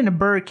chicken in a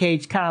bird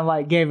cage kind of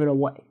like gave it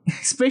away,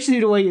 especially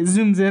the way it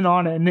zooms in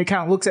on it and it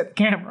kind of looks at the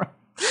camera.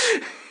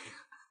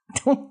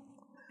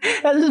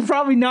 That is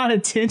probably not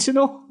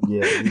intentional.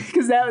 Yeah,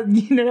 because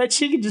that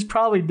chicken just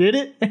probably did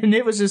it, and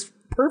it was just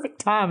perfect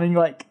timing.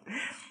 Like,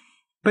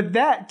 but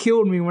that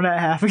killed me when that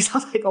happened. Because I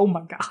was like, oh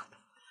my god.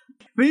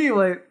 But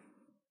anyway,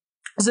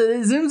 so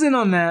it zooms in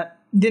on that.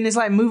 Then it's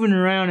like moving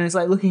around, and it's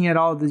like looking at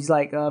all these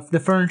like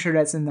the furniture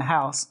that's in the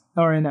house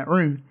or in that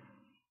room,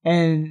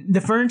 and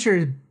the furniture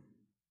is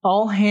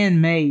all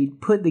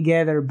handmade, put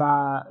together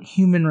by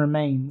human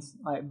remains,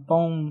 like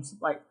bones,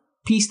 like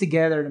pieced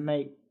together to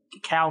make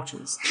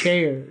couches,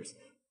 chairs,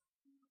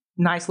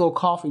 nice little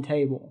coffee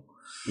table.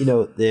 You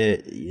know,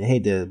 I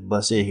hate to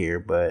bust in here,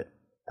 but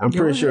I'm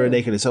pretty sure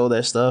they could have sold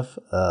that stuff.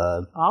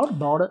 I would have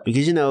bought it.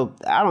 Because,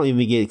 I don't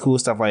even get cool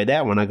stuff like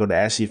that when I go to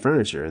Ashley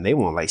Furniture, and they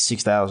want like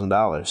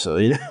 $6,000. So,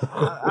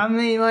 I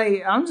mean,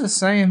 like, I'm just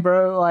saying,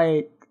 bro,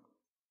 like,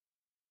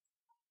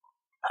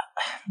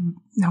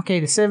 okay,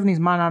 the 70s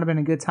might not have been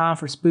a good time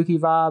for spooky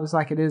vibes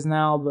like it is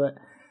now, but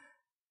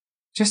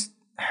just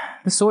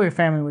the Sawyer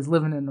family was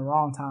living in the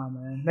wrong time,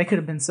 man. They could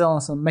have been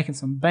making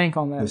some bank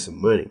on that. With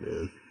some money,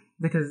 man.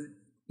 Because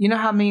you know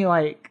how many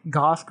like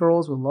goth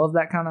girls would love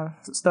that kind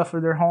of stuff for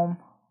their home?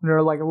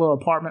 They're like a little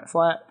apartment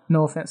flat.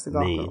 No offense to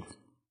goth girls.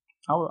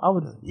 I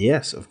would.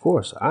 Yes, of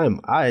course.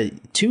 I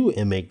too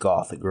am a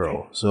goth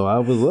girl, so I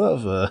would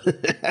love.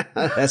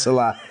 That's a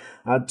lot.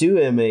 I too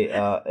am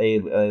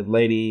a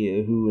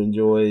lady who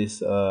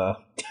enjoys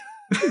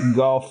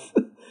golf.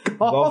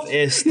 Golf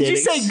aesthetics. Did you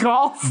say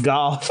golf?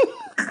 Golf.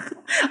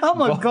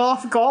 I'm a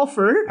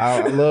golfer.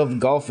 I love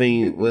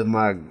golfing with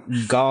my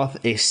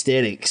goth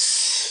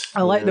aesthetics.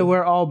 I like to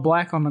wear all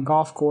black on the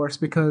golf course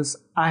because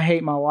I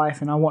hate my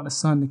wife and I want the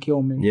sun to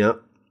kill me.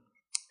 Yep.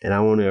 And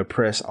I want to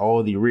impress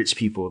all the rich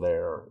people that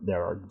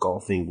are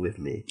golfing with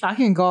me. I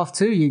can golf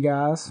too, you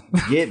guys.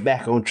 Get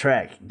back on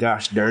track.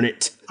 Gosh darn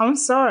it. I'm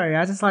sorry.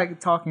 I just like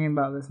talking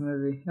about this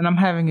movie and I'm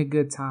having a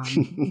good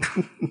time.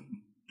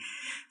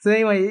 So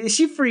anyway,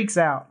 she freaks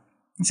out.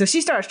 So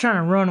she starts trying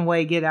to run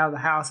away, get out of the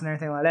house and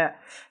everything like that.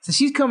 So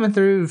she's coming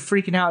through,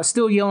 freaking out,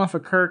 still yelling for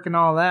Kirk and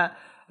all that.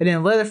 And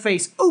then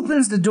Leatherface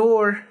opens the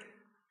door,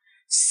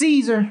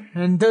 sees her,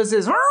 and does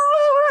this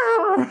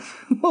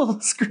little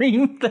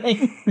scream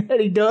thing that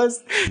he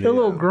does, the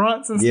little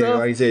grunts and stuff. Yeah,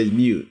 like you said, it's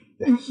mute.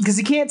 Because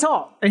he can't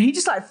talk. And he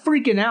just like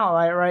freaking out,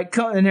 like, right,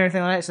 and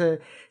everything like that. So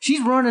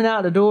she's running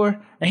out the door,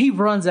 and he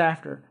runs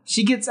after her.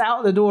 She gets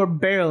out the door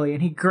barely,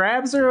 and he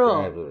grabs her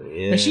up.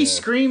 And she's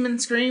screaming,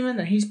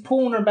 and he's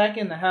pulling her back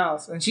in the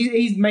house. And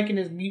he's making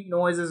his mute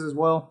noises as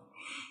well.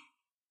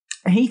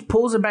 And he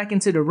pulls her back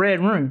into the red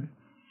room.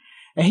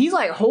 And he's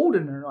like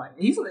holding her. Like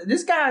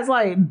this guy's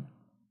like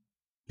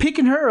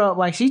picking her up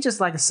like she's just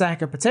like a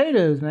sack of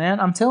potatoes, man.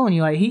 I'm telling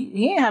you, like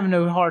he ain't having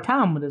no hard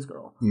time with this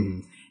girl.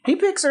 Mm-hmm. He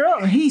picks her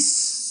up and he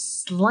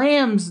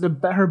slams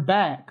her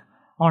back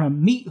on a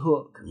meat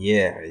hook.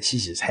 Yeah,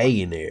 she's just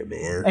hanging there,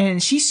 man.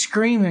 And she's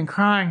screaming,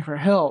 crying for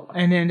help.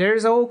 And then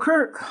there's old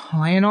Kirk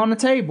laying on the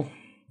table,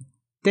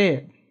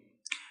 dead.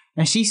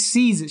 And she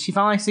sees it. She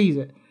finally sees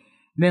it.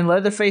 Then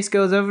Leatherface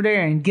goes over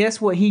there, and guess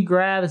what he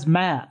grabs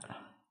Matt?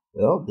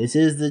 Well, this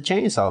is the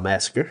Chainsaw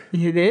Massacre.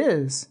 It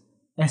is.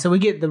 And so we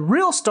get the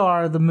real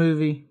star of the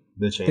movie,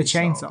 the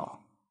chainsaw.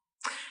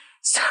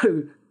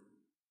 So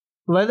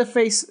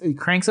Leatherface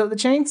cranks up the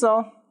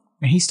chainsaw,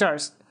 and he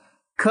starts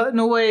cutting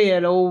away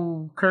at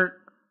old Kirk,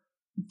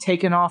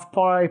 taking off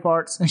body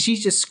parts, and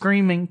she's just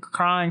screaming,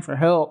 crying for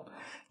help.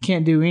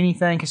 Can't do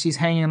anything because she's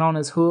hanging on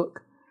his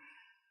hook.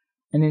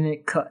 And then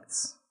it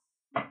cuts.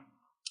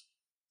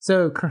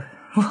 So,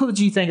 what would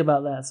you think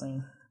about that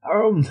scene?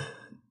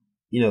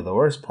 The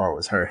worst part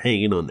was her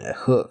hanging on that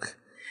hook.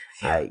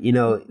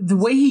 The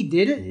way he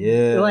did it,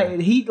 yeah,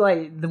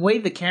 the way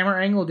the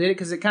camera angle did it,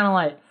 because it kind of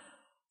like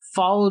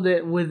followed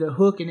it with the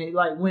hook, and it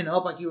like went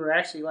up like you were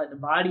actually like the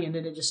body, and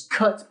then it just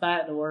cuts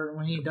back to where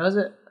when he does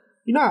it.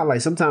 You know how like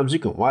sometimes you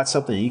can watch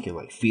something and you can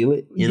like feel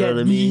it. You know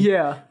what I mean?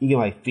 Yeah. You can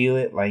like feel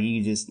it, like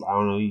you just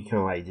you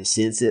kind of like just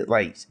sense it.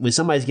 Like when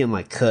somebody's getting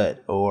like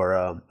cut,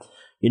 or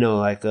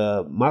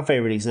my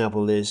favorite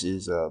example of this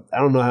is I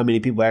don't know how many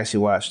people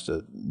actually watched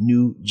the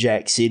new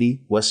Jack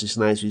City. Wesley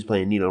Snipes was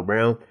playing Nino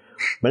Brown.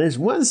 But there's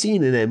one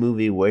scene in that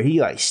movie where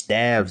he like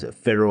stabs a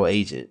federal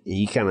agent, and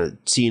you kind of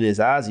see in his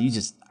eyes, and it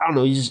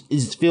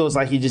just feels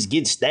like he just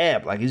gets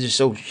stabbed. Like it's just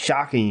so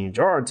shocking and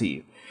jarring to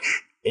you.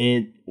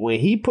 And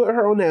when he put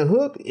her on that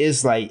hook,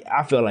 it's like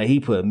I felt like he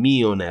put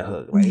me on that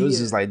hook. Like it was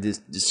just like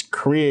this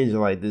cringe,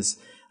 like this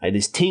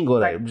tingle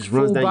that just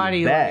runs down body,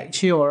 your back. Like,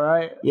 chill,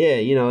 right? Yeah,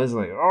 it's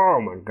like,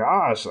 oh my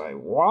gosh, like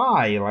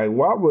why? Like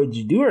why would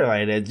you do her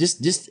like that?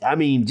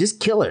 Just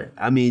kill her.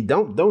 I mean,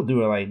 don't do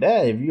her like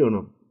that if you're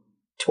gonna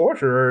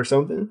torture her or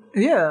something.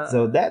 Yeah.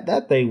 So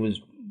that thing was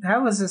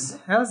that was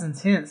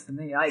intense to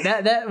me. Like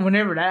that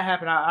whenever that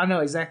happened, I know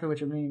exactly what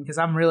you mean, because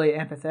I'm really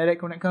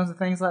empathetic when it comes to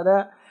things like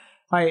that.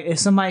 Like if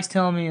somebody's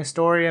telling me a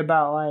story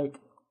about like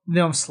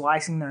them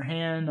slicing their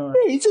hand, or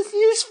you just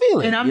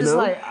feel it, and I'm just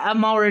like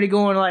I'm already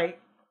going like,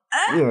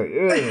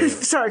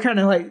 start kind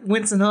of like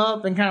wincing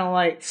up and kind of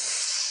like,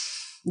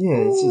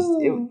 yeah, it's just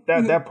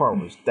that part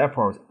was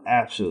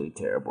absolutely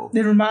terrible.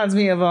 It reminds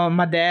me of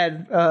my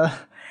dad.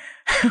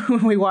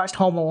 When we watched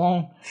Home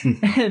Alone,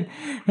 and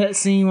that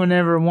scene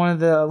whenever one of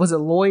the was it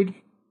Lloyd?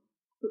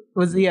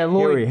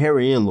 Lloyd.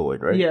 Harry and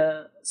Lloyd, right?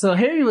 Yeah. So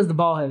Harry was the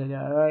bald-headed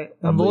guy, right?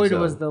 And Lloyd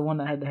was the one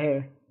that had the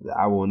hair.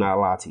 I will not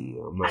lie to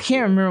you. I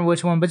can't remember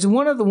which one, but it's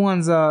one of the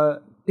ones.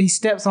 He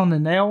steps on the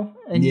nail,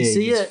 and you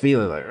see it.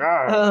 Feel it like.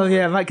 Argh. Oh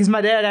yeah, like because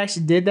my dad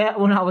actually did that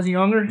when I was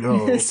younger.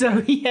 Oh, okay.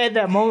 So he had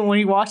that moment when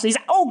he watched it. He's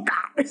like, "Oh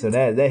God!" So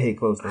that hit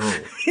close to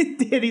home. It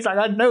did. He's like,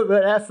 "I know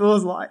what that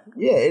feels like."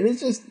 Yeah, and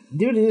it's just,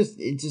 dude,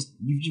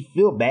 you just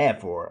feel bad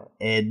for her.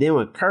 And then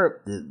with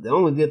Kirk, the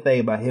only good thing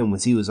about him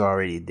was he was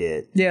already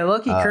dead. Yeah,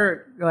 lucky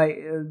Kirk, like.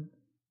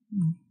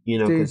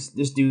 Because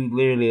this dude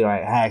literally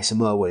like hacks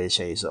him up with his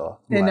chainsaw.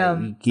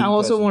 And I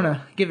also want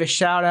to give a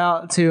shout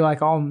out to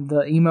like all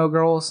the emo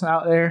girls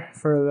out there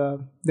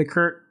for the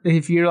Kirk.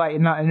 If you're like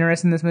not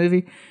interested in this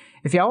movie,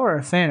 if y'all are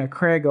a fan of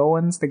Craig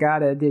Owens, the guy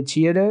that did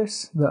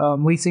Chiodos,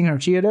 the lead singer of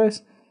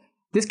Chiodos,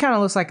 this kind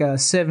of looks like a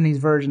 70s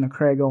version of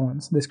Craig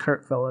Owens. This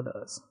Kirk fella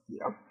does.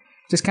 Yeah.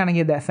 Just kind of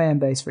get that fan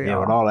base for y'all. Yeah,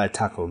 with all that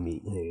taco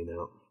meat hanging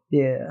out.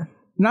 Yeah.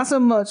 Not so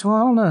much. Well, I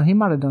don't know. He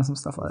might have done some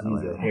stuff like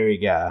that. He's a hairy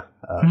guy,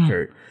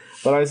 Kurt.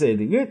 But like I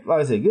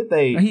said, good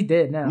thing. He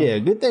dead now. Yeah,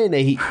 good thing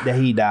that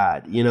he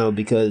died.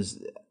 Because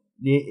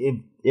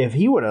if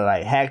he would have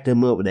like hacked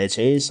him up with that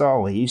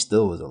chainsaw when he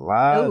still was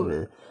alive,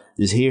 and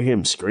just hear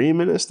him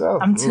screaming and stuff.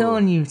 I'm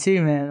telling you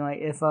too, man. Like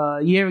if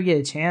you ever get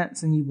a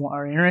chance and you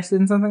are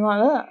interested in something like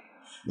that.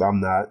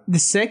 I'm not. The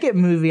second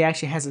movie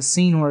actually has a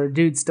scene where a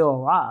dude's still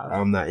alive.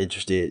 I'm not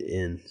interested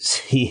in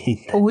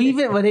seeing that.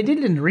 Well, they did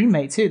it in the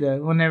remake too,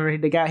 though. Whenever he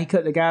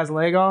cut the guy's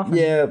leg off.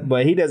 Yeah,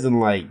 but he doesn't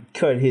like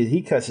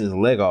he cuts his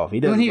leg off. He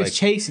doesn't. When he was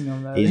chasing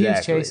him, though. Exactly. He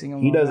was chasing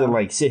him. He doesn't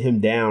like sit him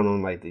down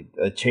on like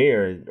a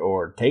chair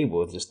or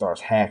table. It just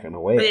starts hacking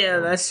away.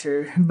 Yeah, that's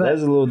true. But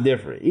that's a little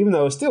different, even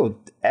though it's still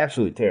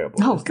absolutely terrible.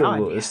 Oh, it's still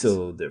God, it's still a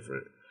little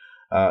different.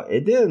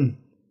 And then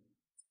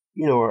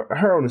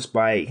her on the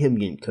spike, him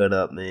getting cut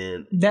up,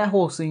 man. That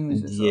whole scene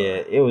was just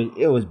it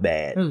was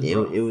bad. It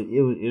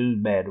was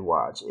bad to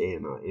watch.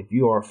 And if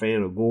you are a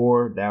fan of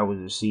gore, that was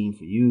a scene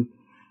for you,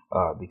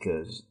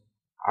 because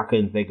I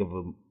couldn't think of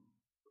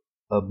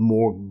a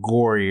more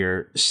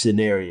gorier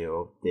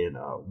scenario than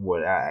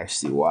what I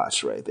actually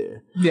watched right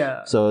there.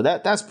 Yeah. So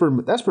that's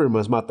pretty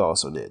much my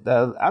thoughts on it.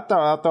 I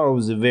thought it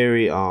was a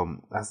very I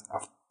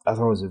thought it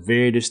was a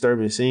very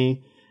disturbing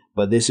scene,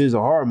 but this is a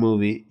horror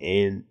movie,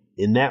 and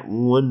in that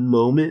one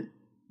moment,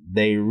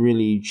 they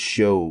really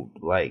showed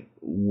like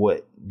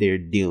what they're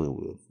dealing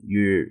with.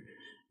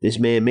 This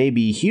man may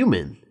be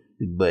human,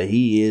 but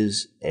he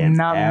is an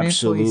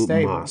absolute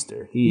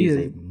monster. He is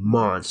a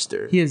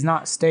monster. He is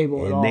not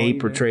stable at all. And they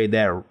portrayed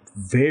that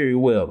very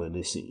well in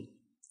this scene.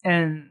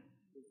 And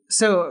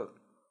so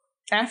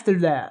after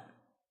that,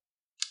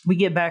 we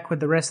get back with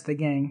the rest of the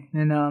gang,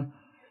 and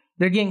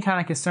they're getting kind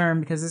of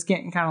concerned because it's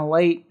getting kind of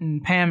late,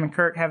 and Pam and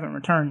Kirk haven't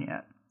returned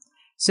yet.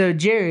 So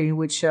Jerry,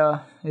 which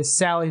is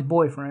Sally's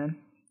boyfriend,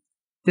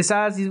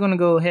 decides he's going to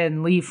go ahead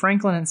and leave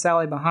Franklin and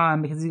Sally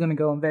behind because he's going to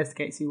go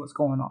investigate, see what's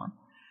going on.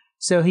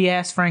 So he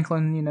asks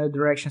Franklin,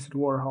 directions to the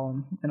water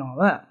hole and all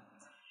that.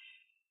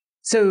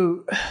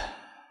 So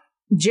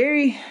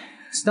Jerry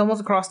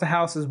stumbles across the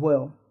house as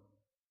well.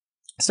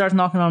 Starts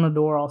knocking on the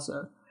door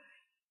also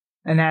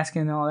and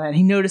asking all that.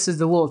 He notices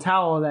the little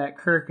towel that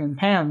Kirk and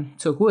Pam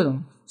took with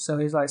them. So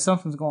he's like,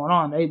 something's going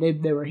on.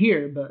 They were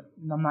here, but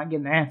I'm not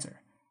getting the answer.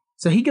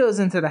 So he goes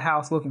into the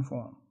house looking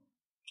for him.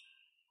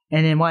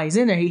 And then while he's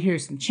in there, he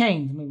hears some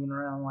chains moving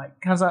around.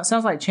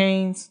 Sounds like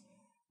chains,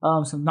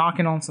 some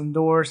knocking on some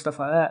doors, stuff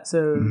like that.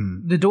 So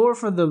the door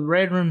for the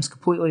red room is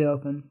completely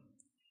open.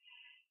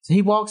 So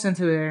he walks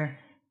into there,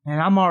 and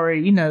I'm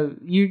already,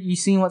 you've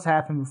seen what's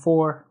happened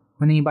before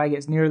when anybody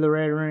gets near the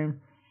red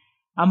room.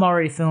 I'm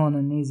already feeling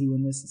uneasy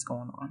when this is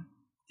going on.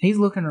 He's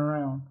looking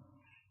around,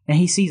 and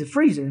he sees a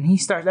freezer, and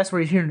that's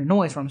where he's hearing the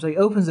noise from. So he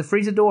opens the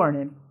freezer door, and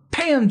then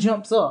Pam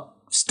jumps up.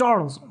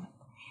 Startles him.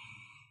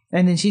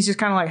 And then she's just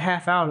kind of like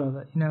half out of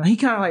it. He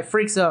kind of like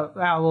freaks out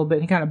a little bit.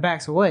 And he kind of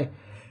backs away.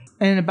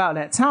 And about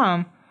that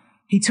time,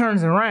 he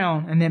turns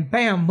around and then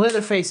bam,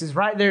 Leatherface is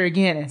right there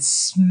again and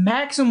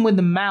smacks him with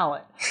the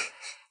mallet.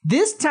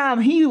 This time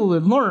he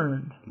would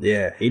learn.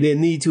 Yeah, he didn't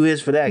need 2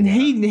 hits for that guy.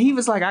 He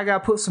was like, I got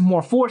to put some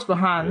more force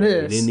behind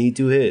this. He didn't need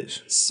 2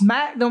 hits.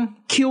 Smacked him,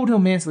 killed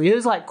him instantly. It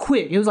was like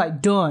quick. It was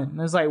like done.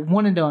 It was like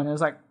one and done. It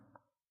was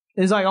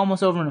like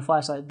almost over in a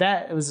flashlight.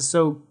 That was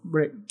so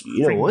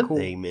one cool.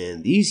 thing,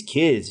 man. These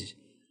kids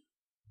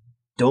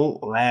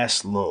don't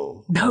last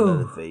long.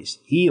 No. Face.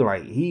 He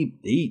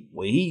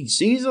when he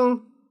sees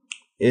them,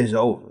 it's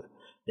over.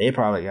 They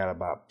probably got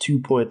about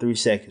 2.3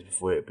 seconds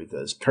before it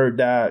because Kurt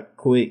died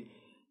quick.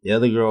 The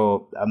other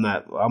girl,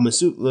 I'm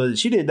assuming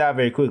she didn't die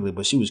very quickly,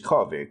 but she was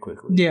caught very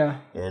quickly. Yeah.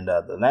 And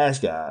the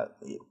last guy,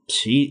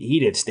 he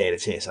didn't stand a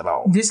chance at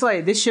all.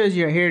 This shows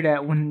you here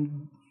that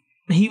when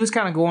he was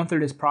kind of going through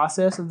this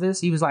process of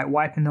this, he was like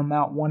wiping them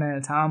out one at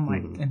a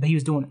time, but he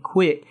was doing it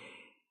quick.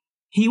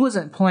 He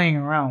wasn't playing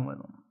around with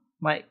them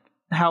like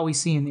how we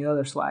see in the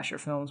other slasher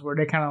films where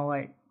they kind of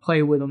like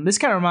play with them. This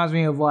kind of reminds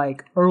me of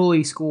like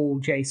early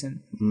school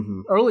Jason.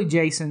 Early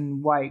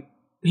Jason, like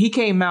he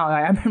came out.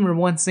 Like, I remember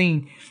one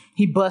scene.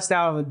 He busts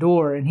out of a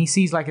door and he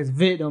sees like his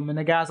victim, and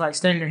the guy's like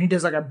standing there. And he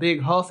does like a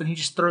big huff and he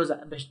just throws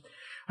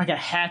like a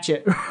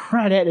hatchet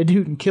right at the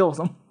dude and kills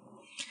him.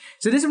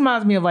 So this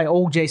reminds me of like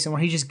old Jason,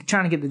 where he's just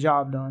trying to get the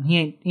job done.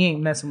 He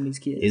ain't messing with these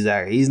kids.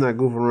 Exactly. He's not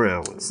goofing around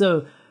with them.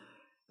 So,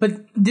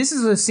 but this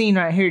is a scene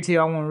right here too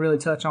I want to really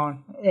touch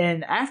on.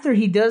 And after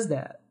he does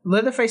that,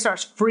 Leatherface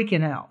starts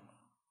freaking out.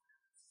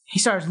 He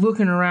starts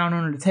looking around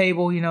under the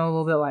table, a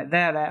little bit like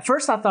that. At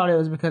first, I thought it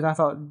was because I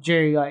thought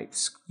Jerry like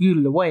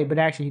scooted away, but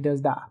actually he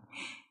does die.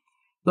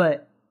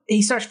 But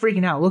he starts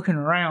freaking out, looking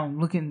around,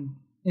 looking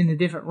in the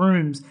different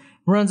rooms.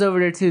 Runs over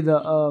there to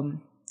the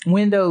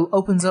window,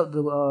 opens up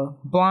the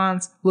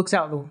blinds, looks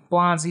out the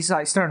blinds. He's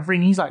like starting to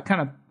freak. He's like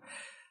kind of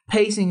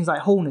pacing. He's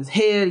like holding his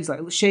head. He's like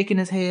shaking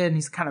his head, and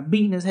he's kind of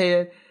beating his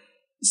head.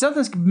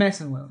 Something's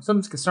messing with him.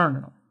 Something's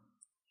concerning him.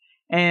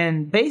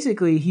 And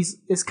basically,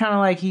 it's kind of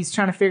like he's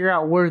trying to figure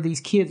out where these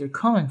kids are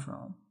coming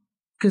from,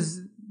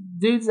 because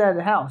dude's at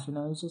the house.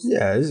 It's just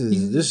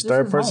this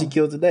third person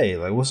killed today.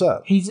 Like, what's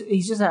up?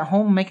 He's just at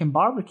home making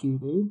barbecue,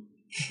 dude.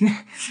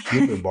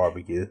 Flipping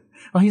barbecue.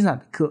 Well, he's not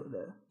the cook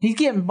though. He's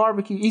getting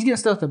barbecue. He's getting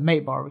stuff to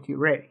make barbecue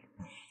ready.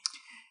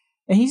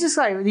 And he's just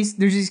like, there's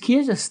these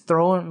kids just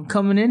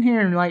coming in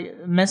here and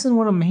like messing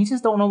with him. And he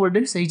just don't know what to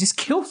do. So he just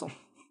kills them.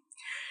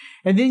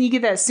 And then you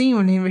get that scene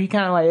when he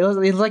kind of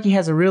like, it's like he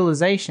has a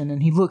realization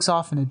and he looks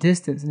off in the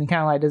distance and he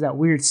kind of like does that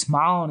weird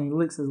smile and he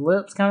licks his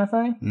lips kind of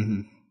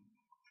thing.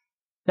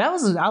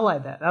 Mm-hmm. I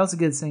like that. That was a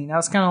good scene. That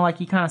was kind of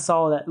like you kind of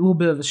saw that little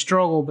bit of a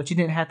struggle, but you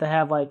didn't have to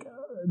have like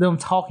them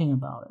talking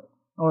about it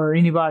or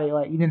anybody,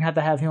 like you didn't have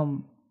to have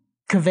him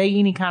convey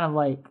any kind of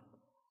like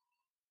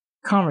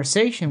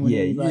conversation with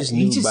anybody. You just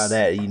knew by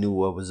that you knew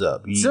what was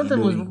up. He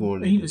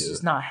was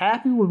just not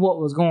happy with what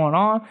was going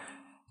on,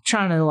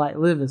 trying to like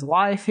live his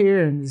life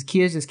here, and his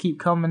kids just keep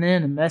coming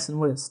in and messing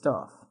with his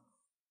stuff.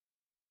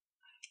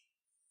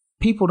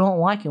 people don't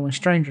like it when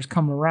strangers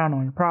come around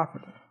on your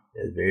property.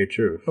 That's very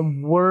true. A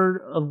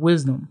word of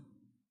wisdom.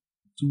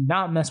 Do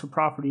not mess with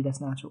property that's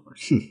not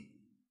yours.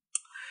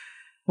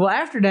 Well,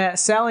 after that,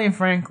 Sally and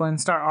Franklin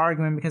start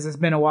arguing because it's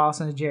been a while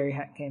since Jerry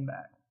came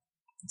back.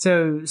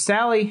 So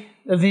Sally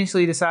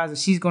eventually decides that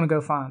she's going to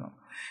go find him.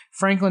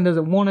 Franklin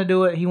doesn't want to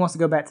do it. He wants to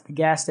go back to the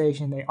gas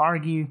station. They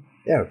argue.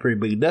 Yeah, a pretty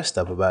big dust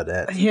up about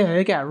that. Yeah,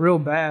 it got real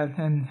bad.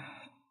 And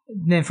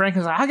then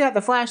Franklin's like, I got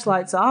the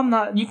flashlight,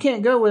 so you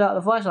can't go without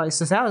the flashlight.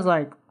 So Sally's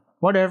like,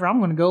 whatever, I'm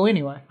going to go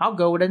anyway. I'll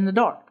go with it in the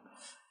dark.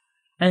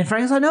 And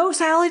Franklin's like, no,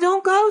 Sally,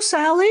 don't go,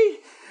 Sally.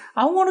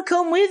 I want to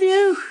come with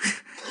you.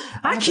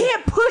 I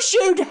can't push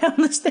you down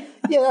the stairs.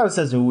 Yeah, that was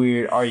such a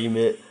weird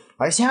argument.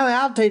 Like, Sally,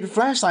 I'll take the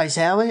flashlight,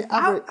 Sally.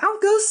 I'll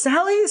go,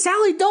 Sally.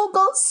 Sally, don't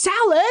go,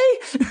 Sally.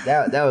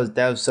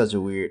 That was such a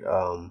weird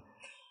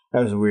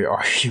that was a weird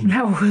argument.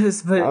 That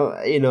was, but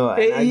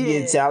I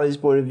get Sally's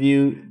point of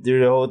view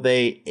through the whole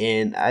thing,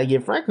 and I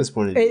get Franklin's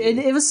point of view.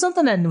 It was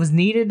something that was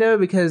needed though,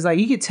 because like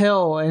you could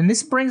tell, and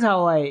this brings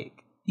how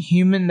like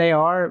human they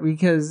are,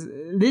 because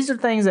these are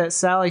things that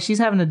Sally, she's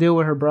having to deal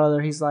with her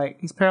brother. He's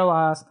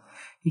paralyzed.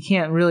 He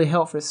can't really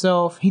help for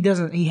himself. He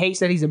hates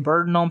that he's a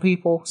burden on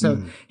people.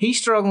 So he's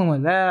struggling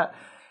with that.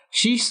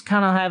 She's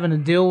kind of having to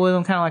deal with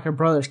him, kind of like her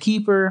brother's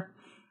keeper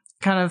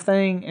kind of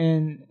thing.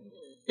 And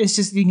it's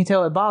just, you can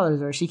tell it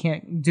bothers her. She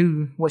can't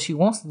do what she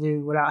wants to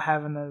do without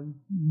having to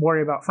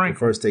worry about Frank.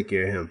 First take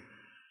care of him.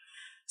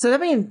 So, I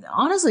mean,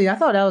 honestly, I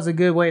thought that was a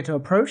good way to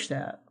approach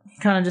that.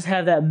 Kind of just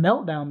have that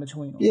meltdown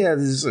between them. Yeah,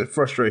 this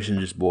frustration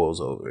just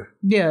boils over.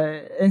 Yeah,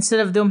 instead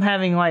of them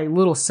having like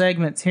little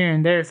segments here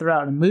and there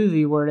throughout the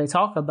movie where they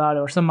talk about it,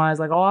 or somebody's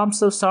like, "Oh, I'm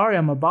so sorry,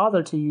 I'm a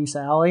bother to you,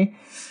 Sally."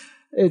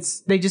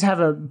 They just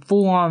have a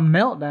full-on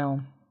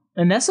meltdown,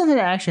 and that's something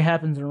that actually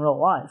happens in real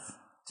life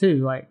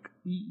too. Like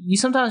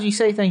sometimes you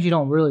say things you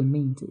don't really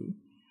mean to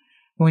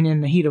when you're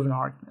in the heat of an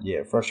argument.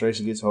 Yeah,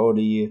 frustration gets hold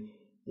of you,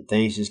 and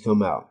things just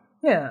come out.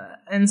 Yeah,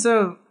 and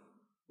so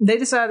they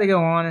decide to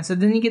go on, and so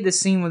then you get this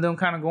scene with them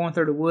kind of going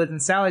through the woods,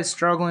 and Sally's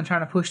struggling,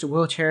 trying to push the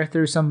wheelchair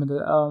through some of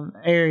the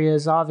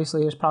areas.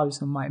 Obviously, there's probably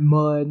some like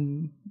mud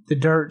and the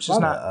dirt's just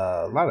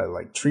a lot of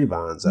like tree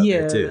vines out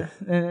there too.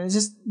 And it's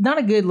just not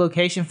a good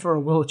location for a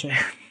wheelchair.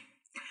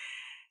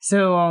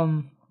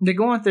 So they're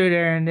going through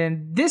there, and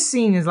then this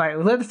scene is like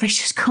Leatherface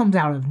just comes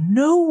out of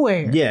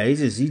nowhere. Yeah, he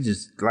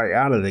just like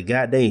out of the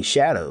goddamn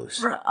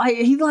shadows.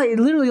 He like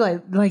literally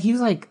like he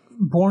was like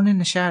born in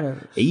the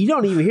shadows. You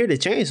don't even hear the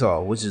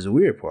chainsaw, which is the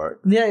weird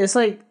part. Yeah, it's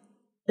like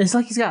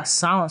he's got a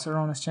silencer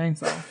on his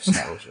chainsaw.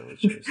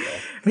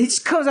 But he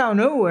just comes out of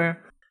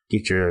nowhere.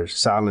 Get your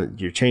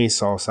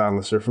chainsaw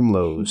silencer from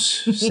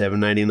Lowe's,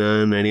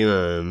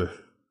 $7.99.99.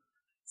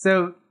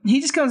 So he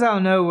just comes out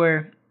of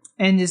nowhere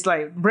and just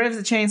like revs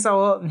the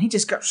chainsaw up, and he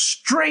just goes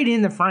straight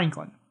into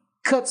Franklin,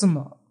 cuts him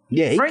up.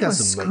 Yeah,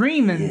 Franklin's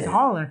screaming and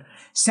hollering.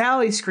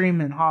 Sally's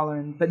screaming and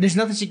hollering, but there's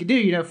nothing she could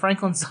do.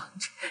 Franklin's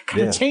got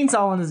a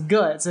chainsaw in his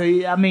gut. So,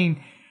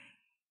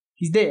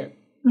 he's dead.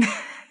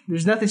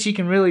 There's nothing she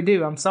can really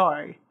do. I'm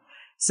sorry.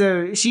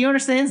 So she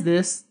understands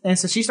this, and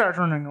so she starts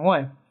running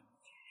away.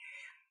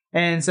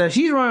 And so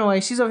she's running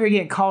away. She's over here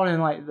getting caught in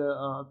like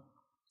the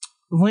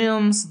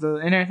limbs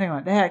and everything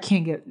like that.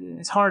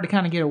 It's hard to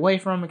kind of get away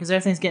from it because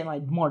everything's getting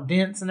like more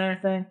dense and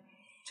everything.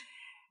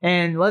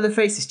 And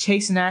Leatherface is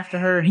chasing after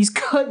her. He's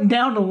cutting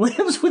down the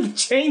limbs with a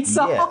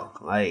chainsaw. Yeah,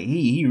 like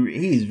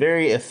he's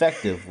very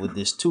effective with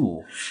this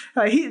tool.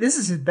 This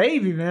is his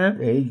baby, man.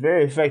 Yeah, he's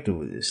very effective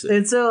with this thing.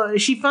 And so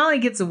she finally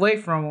gets away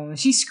from him, and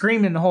she's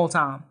screaming the whole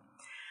time.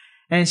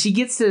 And she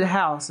gets to the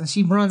house, and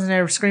she runs in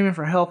there screaming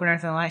for help and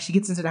everything like that. She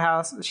gets into the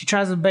house. She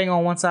tries to bang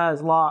on one side,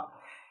 it's locked.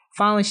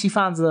 Finally, she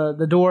finds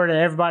the door that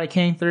everybody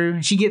came through,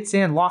 and she gets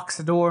in, locks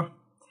the door.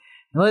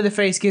 And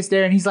Leatherface gets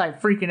there, and he's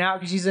like freaking out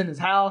because she's in his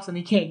house, and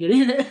he can't get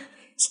in it.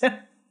 So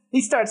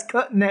he starts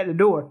cutting at the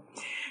door.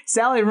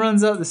 Sally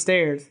runs up the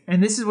stairs,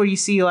 and this is where you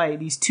see like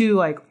these two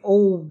like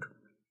old,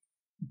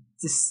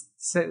 just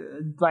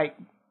like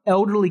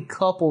elderly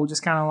couple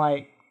just kind of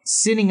like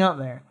sitting up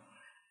there.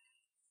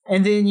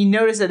 And then you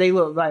notice that they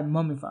look like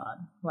mummified.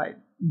 Like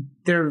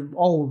they're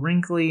all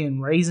wrinkly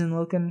and raisin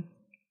looking.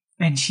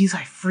 And she's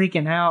like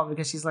freaking out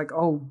because she's like,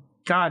 oh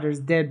God, there's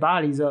dead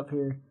bodies up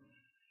here.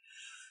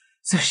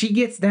 So she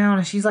gets down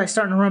and she's like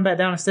starting to run back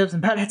down the steps.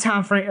 And by that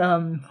time,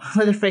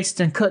 Leatherface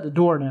done cut the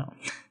door down.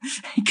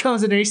 He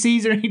comes in there, he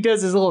sees her, and he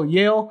does his little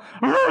yell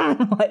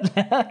like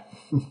that.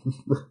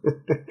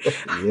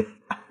 Yeah.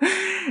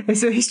 And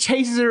so he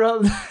chases her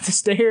up the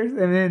stairs.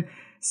 And then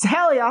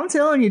Sally, I'm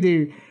telling you,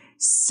 dude,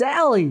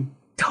 Sally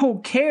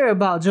don't care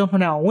about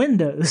jumping out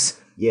windows.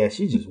 Yeah,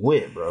 she just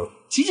went, bro.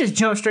 She just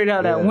jumped straight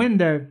out that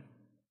window.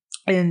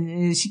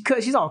 And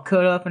she's all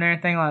cut up and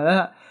everything like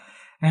that.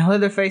 And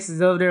Leatherface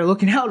is over there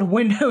looking out the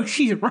window, and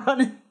she's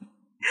running.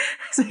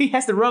 So he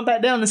has to run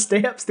back down the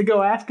steps to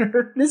go after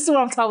her. This is what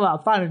I'm talking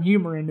about, finding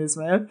humor in this,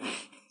 man.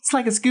 It's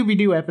like a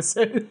Scooby-Doo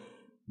episode.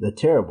 The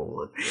terrible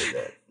one. Like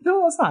that.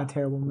 No, it's not a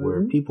terrible movie.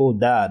 Where people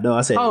die. No,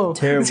 I said terrible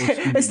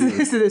Scooby-Doo. It's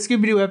the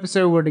Scooby-Doo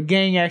episode where the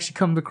gang actually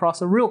comes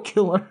across a real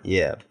killer.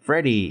 Yeah.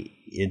 Freddy,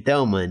 and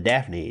Thelma and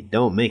Daphne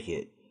don't make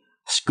it.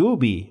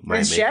 Scooby might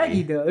And make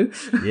Shaggy, it.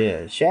 though.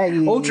 Yeah,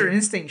 Shaggy. Ultra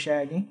Instinct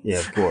Shaggy. Yeah,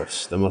 of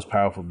course. The most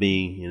powerful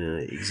being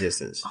in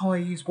existence. I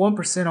only use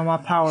 1% of my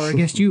power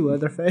against you,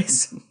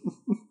 Leatherface.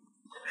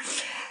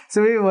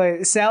 So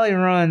anyway, Sally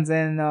runs,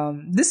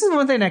 and this is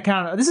one thing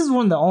that this is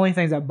one of the only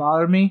things that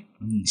bothered me.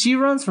 Mm. She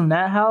runs from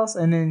that house,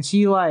 and then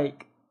she,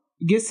 like,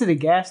 gets to the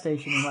gas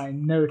station in, like,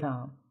 no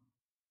time.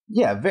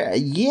 Yeah,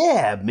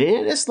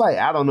 man. It's like,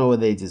 I don't know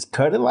whether they just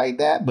cut it like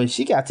that, but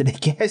she got to the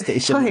gas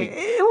station like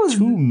it was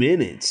 2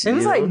 minutes. It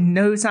was like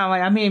no time.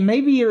 Like, I mean,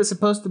 maybe it was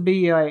supposed to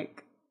be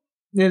like,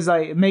 there's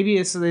like, maybe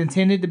it's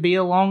intended to be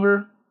a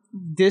longer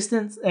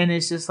distance, and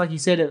it's just like you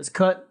said, it was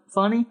cut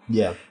funny.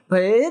 Yeah.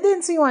 But it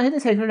didn't seem like it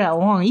didn't take her that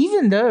long,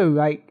 even though,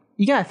 like,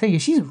 you gotta think,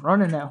 if she's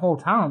running that whole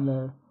time,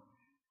 though,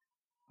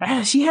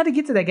 she had to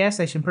get to that gas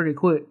station pretty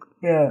quick.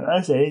 Yeah,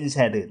 I say they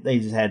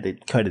just had to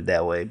cut it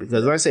that way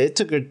because, like I said, it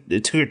took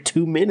her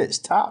 2 minutes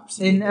tops.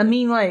 And I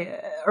mean,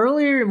 like,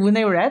 earlier when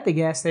they were at the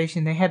gas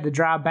station, they had to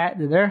drive back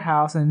to their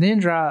house and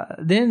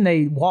then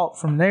they walked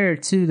from there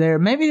to there.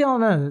 Maybe they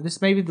don't know.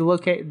 Just maybe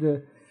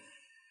the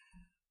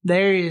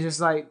area is just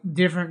like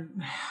different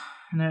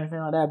and everything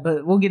like that.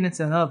 But we'll get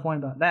into another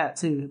point about that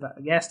too, about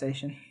the gas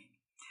station.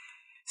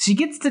 She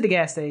gets to the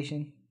gas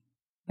station,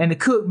 and the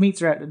cook meets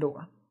her at the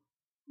door.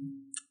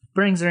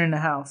 Brings her in the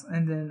house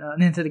and then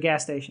into the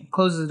gas station.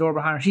 Closes the door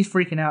behind her. She's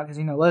freaking out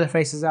because,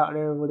 Leatherface is out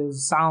there with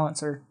his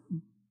silencer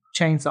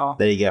chainsaw.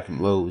 That he got from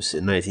Lowe's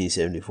in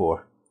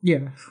 1974.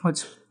 Yeah,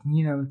 which,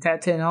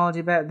 that technology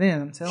back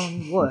then, I'm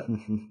telling you what.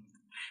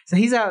 So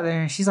he's out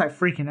there and she's like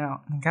freaking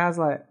out. And the guy's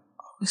like,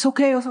 it's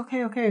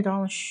okay,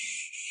 darling.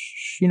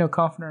 Shh,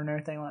 comforting her and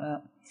everything like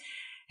that.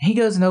 And he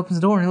goes and opens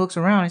the door and he looks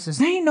around and he says,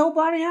 there ain't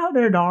nobody out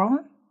there,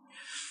 darling.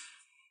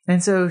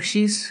 And so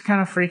she's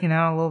kind of freaking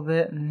out a little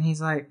bit, and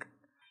she's like,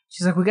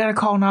 we gotta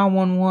call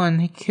 911.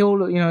 He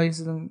killed,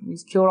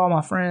 he's killed all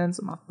my friends,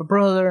 my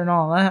brother, and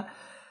all that.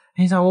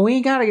 And he's like, well,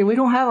 we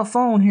don't have a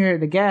phone here at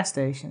the gas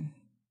station.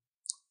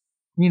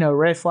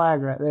 Red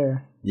flag right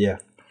there. Yeah.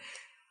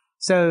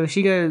 So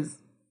she says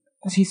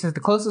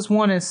the closest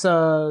one is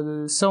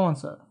so and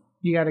so.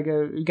 You gotta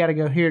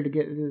go here to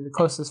get the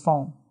closest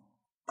phone.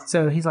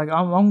 So he's like,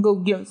 I'm gonna go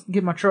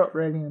get my truck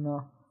ready, and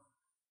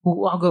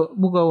we'll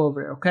go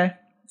over there, okay?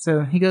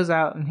 So he goes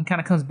out and he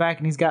kind of comes back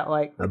and he's got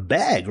like a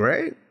bag,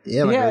 right?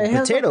 Yeah, like a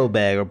potato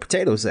bag or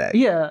potato sack.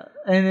 Yeah,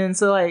 and then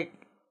so like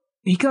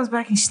he comes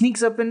back and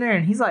sneaks up in there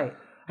and he's like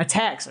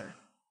attacks her.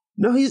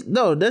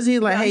 Does he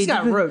like, hey, he's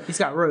got rope.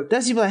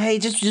 Does he be like, hey,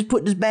 just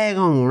put this bag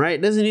on,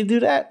 right? Doesn't he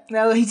do that?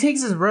 No, he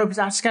takes his rope.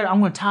 I'm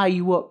gonna tie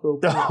you up real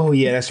quick. Oh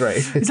yeah, that's right.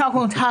 He's not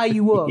gonna tie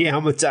you up. Yeah,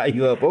 I'm gonna tie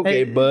you up.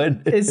 Okay,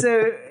 bud. And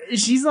so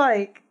she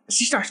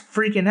starts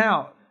freaking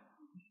out.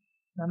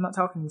 I'm not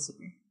talking to you,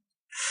 Siri.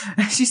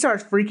 She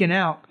starts freaking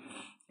out,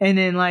 and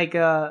then like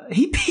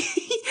he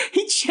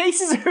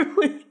chases her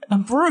with a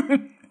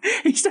broom.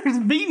 He starts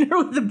beating her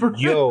with the broom.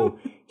 Yo,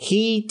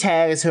 he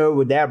tags her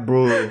with that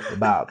broom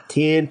about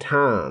 10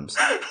 times.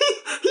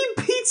 He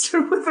beats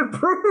her with a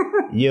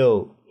broom.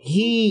 Yo,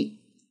 he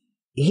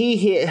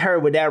hit her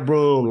with that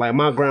broom like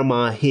my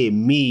grandma hit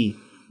me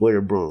with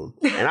a broom,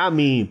 and I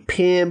mean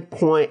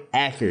pinpoint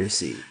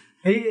accuracy.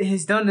 He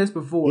has done this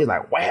before. He's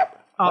like whap.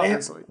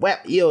 Obviously.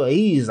 Yo,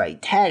 he's like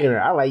tagging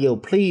her. I like, yo,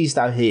 please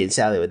stop hitting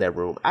Sally with that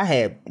broom. I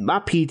had my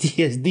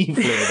PTSD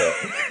flared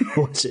up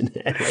watching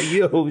that. Like,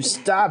 yo,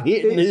 stop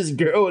hitting this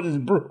girl with this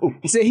broom.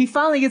 So he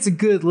finally gets a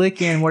good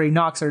lick in where he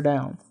knocks her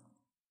down.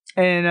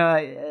 And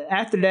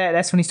after that,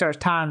 that's when he starts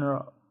tying her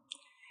up.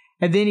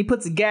 And then he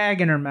puts a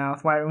gag in her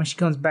mouth right when she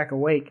comes back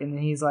awake. And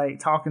then he's like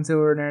talking to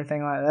her and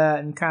everything like that.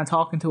 And kind of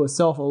talking to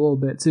himself a little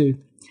bit too.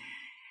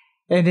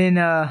 And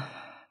then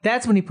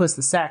that's when he puts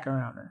the sack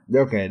around her.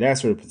 Okay,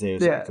 that's where the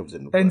potato sack comes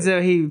into play. And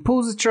so he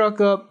pulls the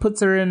truck up,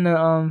 puts her in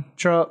the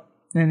truck,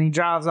 and he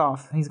drives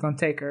off. He's going to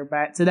take her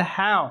back to the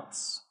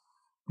house.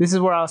 This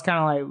is where I was kind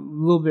of like a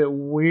little bit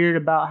weird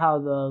about how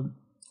the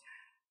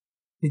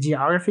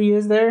geography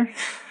is there.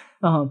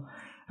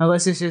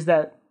 Unless it's just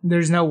that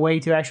there's no way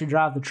to actually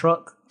drive the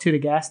truck to the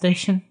gas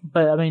station.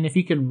 But I mean, if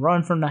you can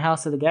run from the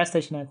house to the gas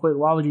station that quick,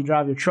 why would you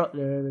drive your truck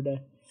there every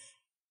day?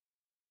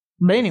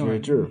 But anyway,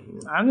 true.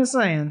 I'm just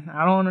saying,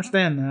 I don't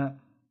understand that.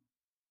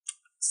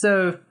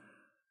 So,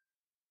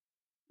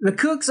 the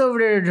cook's over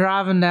there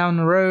driving down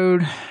the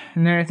road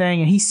and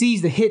everything, and he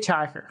sees the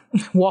hitchhiker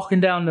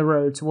walking down the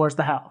road towards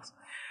the house.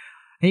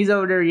 He's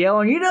over there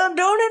yelling, you done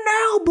it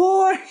now,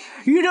 boy.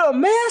 You done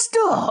messed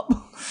up.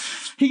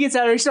 He gets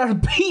out there, he starts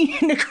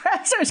beating the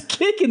crap, starts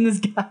kicking this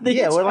guy.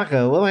 Yeah, he's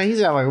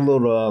got like a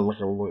little like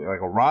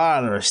a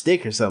rod or a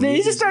stick or something. Then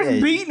he just starts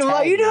beating him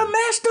like, you done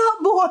messed up,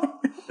 boy.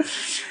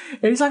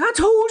 And he's like, I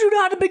told you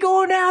not to be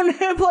going down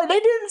there and play. They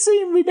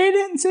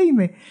didn't see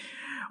me.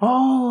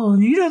 Oh,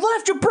 you just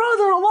left your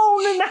brother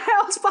alone in the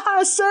house by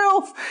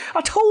himself.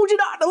 I told you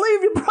not to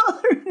leave your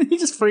brother. And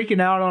he's just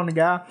freaking out on the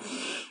guy.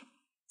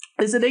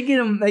 And so they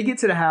get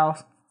to the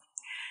house.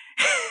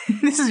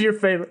 This is your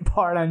favorite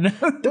part, I know.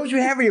 Don't you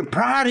have your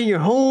pride in your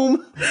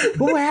home?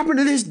 What happened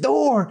to this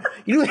door?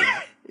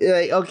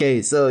 Like,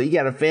 okay, so you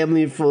got a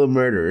family full of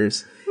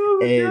murderers.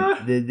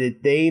 And the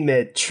thing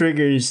that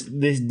triggers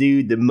this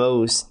dude the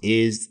most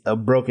is a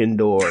broken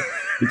door.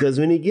 Because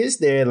when he gets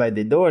there, like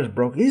the door is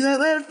broken. He's like,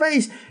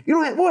 Leatherface, you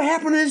don't have, what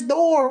happened to this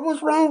door?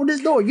 What's wrong with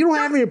this door? You don't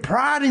have any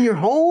pride in your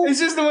home? It's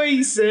just the way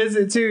he says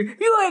it too.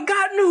 You ain't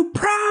got no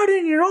pride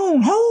in your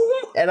own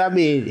home. And I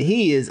mean,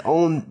 he is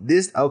on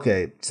this.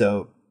 Okay,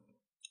 so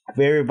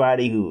for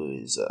everybody who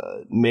is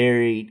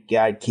married,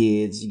 got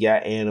kids,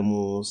 got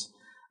animals,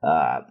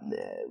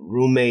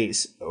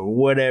 roommates, or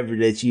whatever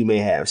that you may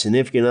have,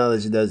 significant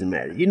others, it doesn't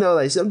matter. You know,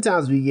 like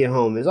sometimes we get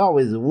home, there's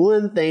always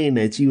one thing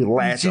that you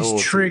latch on to. That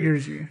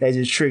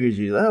just triggers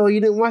you. Like, oh,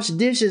 you didn't wash the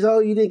dishes. Oh,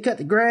 you didn't cut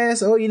the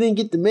grass. Oh, you didn't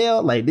get the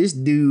mail. Like this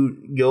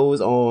dude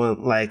goes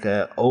on like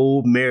a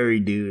old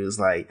married dude. It's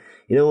like,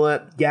 you know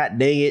what? God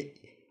dang it.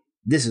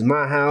 This is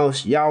my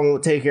house. Y'all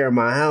won't take care of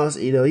my house.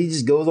 You know, he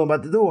just goes on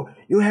about the door.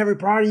 You don't have any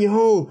pride in your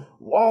home.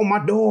 Oh,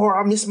 my door.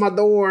 I miss my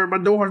door. My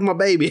door's my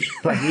baby.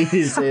 Like, he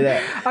didn't say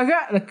that. I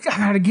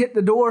gotta get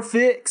the door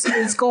fixed.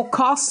 It's gonna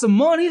cost some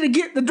money to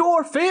get the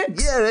door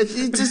fixed. Yeah,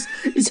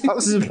 he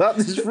talks about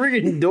this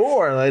freaking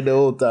door like the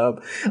whole time.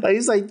 Like,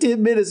 it's like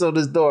 10 minutes on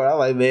this door. I'm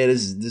like, man,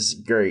 this is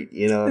great.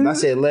 You know, and I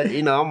said,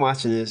 I'm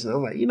watching this, and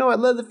I'm like, you know what,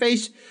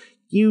 Leatherface,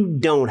 you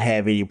don't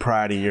have any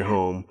pride in your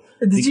home.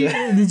 Did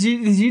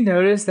you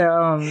notice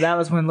that that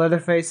was when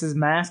Leatherface's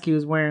mask, he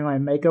was wearing like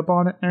makeup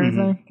on it and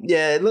everything? Mm-hmm.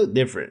 Yeah, it looked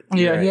different.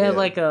 Yeah, he had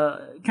like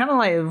a kind of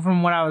like,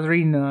 from what I was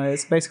reading,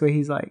 it's basically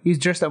he's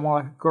dressed up more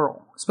like a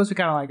girl. It's supposed to be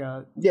kind of like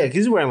a because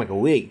he's wearing like a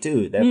wig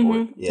too at that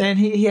point. Yeah, and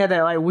he had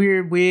that like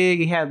weird wig.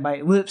 He had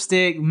like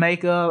lipstick,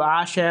 makeup,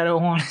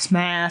 eyeshadow on his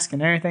mask,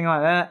 and everything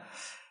like that.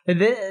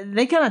 And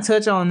they kind of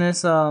touch on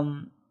this.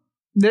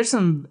 There's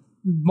some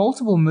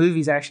multiple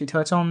movies actually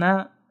touch on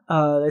that.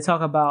 They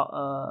talk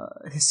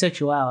about his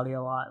sexuality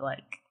a lot.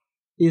 Like,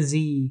 is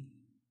he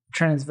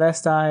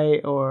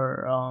transvestite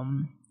or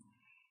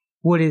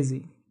what is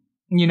he?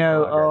 You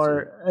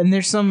know, and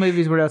there's some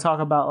movies where they'll talk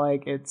about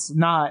like it's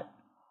not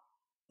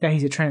that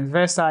he's a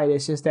transvestite.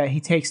 It's just that he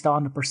takes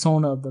on the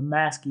persona of the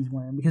mask he's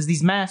wearing, because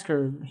these masks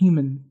are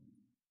human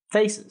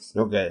faces.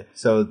 Okay,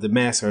 so the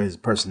masks are his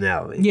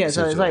personality. Yeah,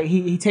 so it's like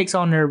he takes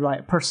on their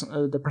like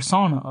the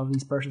persona of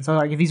these persons. So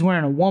like if he's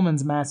wearing a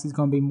woman's mask, he's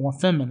going to be more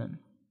feminine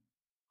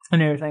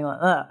and everything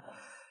like that.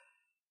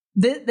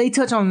 They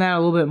touch on that a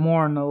little bit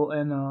more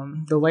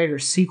in the later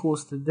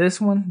sequels to this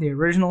one, the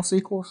original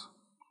sequels.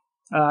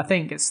 I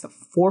think it's the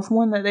fourth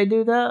one that they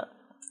do that.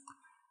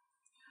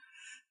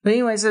 But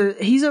anyway, so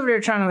he's over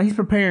there he's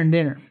preparing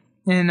dinner.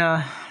 And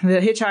the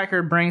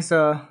hitchhiker brings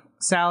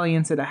Sally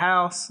into the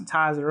house,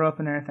 ties her up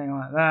and everything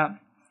like that.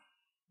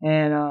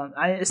 And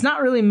it's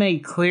not really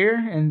made clear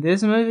in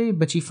this movie,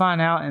 but you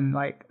find out in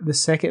like the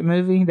second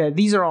movie that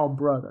these are all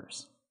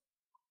brothers.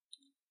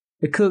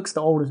 The cook's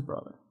the oldest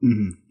brother.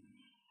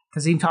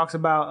 Because he talks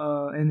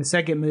about in the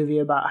second movie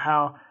about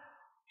how,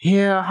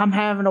 yeah, I'm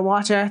having to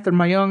watch after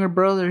my younger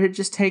brother. It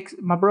just takes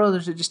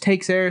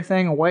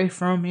everything away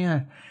from me,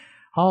 and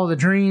all the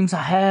dreams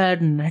I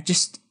had, and it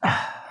just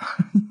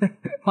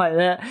like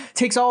that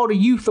takes all the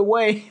youth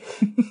away.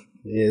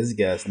 Yeah, this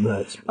guy's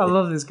nuts. Man. I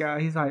love this guy.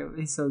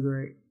 He's so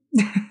great.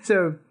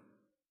 So,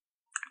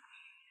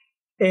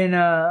 and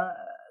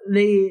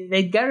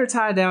they got her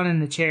tied down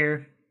in the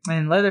chair.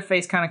 And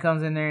Leatherface kind of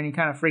comes in there and he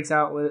kind of freaks her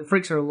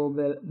a little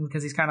bit,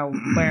 because he's kind of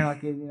wearing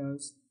like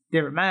it's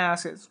different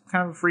mask. It's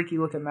kind of a freaky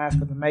looking mask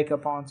with the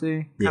makeup on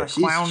too. Yeah,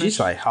 she's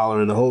like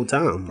hollering the whole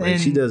time. Like,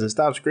 she doesn't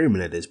stop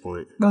screaming at this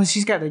point. No,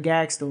 she's got the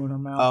gag still in her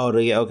mouth. Oh,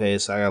 okay.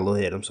 So I got a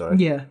little head. I'm sorry.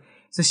 Yeah.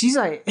 So she's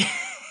like,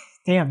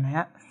 "Damn,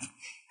 Matt,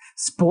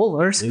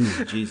 spoilers."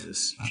 Ooh,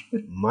 Jesus,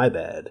 my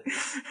bad.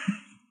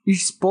 You're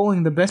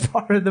spoiling the best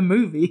part of the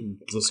movie.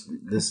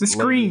 The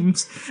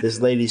screams. This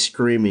lady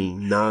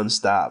screaming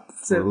nonstop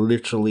for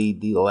literally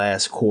the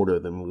last quarter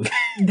of the movie.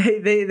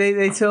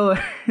 They tell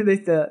her they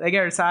got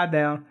her tied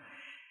down,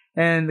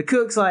 and the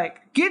cook's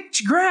like, "Get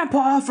your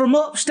grandpa from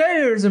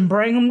upstairs and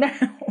bring him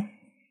down."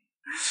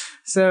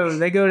 So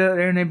they go down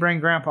there and they bring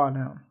grandpa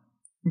down.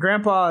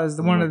 Grandpa is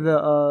one of the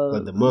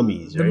like the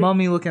mummies, right? The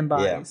mummy looking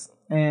bodies,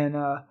 and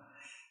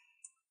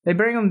they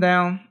bring him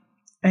down,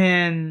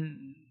 and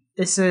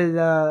they said,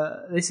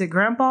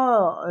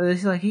 Grandpa,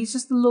 he's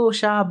just a little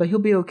shy, but he'll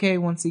be okay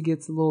once he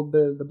gets a little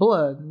bit of the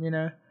blood, you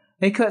know.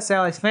 They cut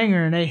Sally's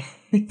finger and they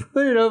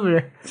put it over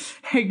there.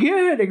 Hey, give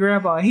it to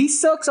Grandpa. He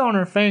sucks on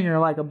her finger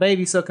like a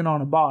baby sucking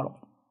on a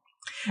bottle.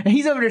 And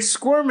he's over there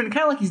squirming,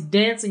 kind of like he's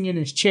dancing in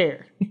his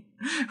chair.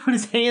 With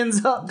his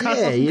hands up.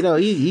 Yeah,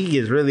 he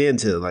gets really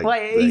into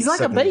it. He's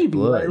like a baby.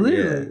 Like,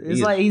 literally. Yeah,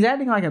 it's like he's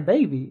acting like a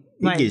baby.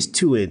 He gets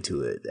too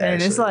into it, actually.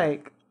 And it's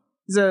like,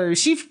 so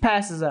she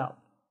passes out.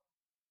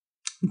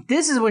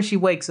 This is when she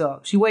wakes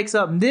up. She wakes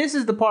up, and this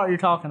is the part you're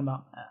talking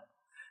about,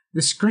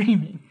 the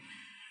screaming.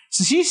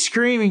 So she's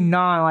screaming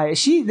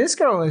this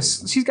girl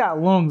she's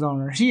got lungs on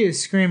her. She is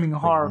screaming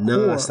hardcore.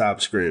 Non-stop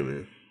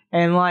screaming.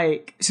 And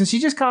so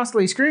she's just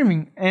constantly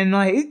screaming. And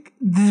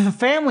the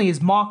family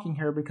is mocking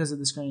her because of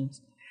the screams.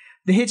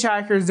 The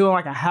hitchhiker is doing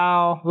like a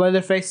howl.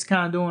 Leatherface is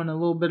kind of doing a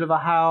little bit of a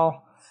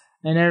howl.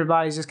 And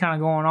everybody's just kind of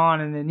going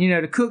on. And then,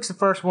 the cook's the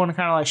first one to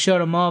kind of like shut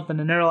them up. And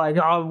then they're like,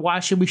 oh, why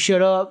should we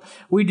shut up?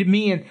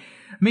 Me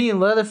and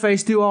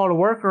Leatherface do all the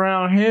work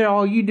around here.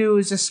 All you do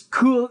is just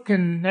cook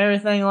and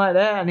everything like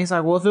that. And he's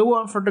like, well, if it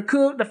wasn't for the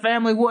cook, the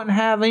family wouldn't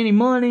have any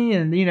money.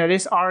 And,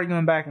 just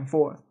arguing back and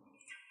forth.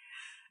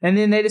 And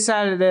then they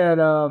decided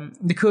that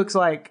the cook's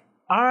like,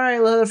 all right,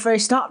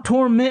 Leatherface, stop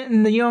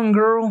tormenting the young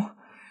girl.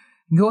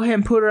 Go ahead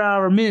and put her out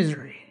of her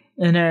misery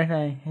and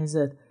everything. He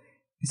said,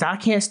 I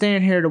can't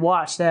stand here to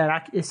watch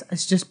that.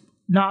 It's just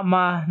not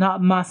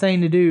my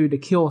thing to do to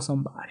kill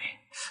somebody.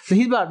 So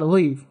he's about to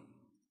leave.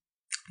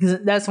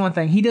 Because that's one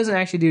thing. He doesn't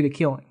actually do the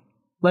killing.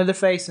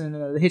 Leatherface and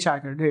the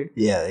hitchhiker do.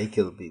 Yeah, they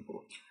kill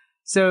people.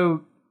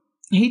 So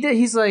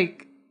he's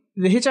like,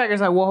 the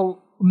hitchhiker's like,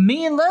 well,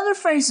 me and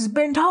Leatherface has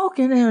been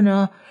talking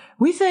and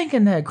we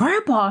thinking that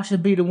Grandpa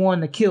should be the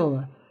one to kill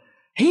her.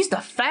 He's the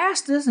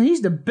fastest and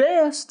he's the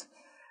best.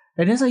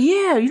 And it's like,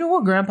 yeah, you know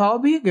what, Grandpa,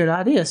 would be a good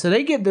idea. So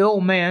they get the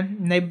old man,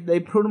 and they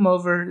put him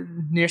over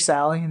near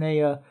Sally, and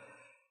they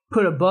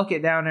put a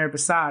bucket down there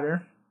beside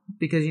her,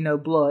 because,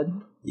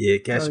 blood. Yeah,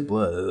 catch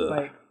blood.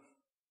 Like,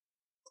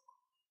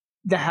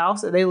 the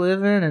house that they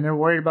live in, and they're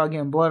worried about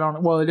getting blood on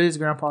it. Well, it is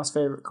Grandpa's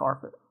favorite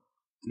carpet.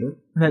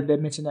 Yeah. They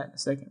mentioned that in a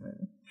second.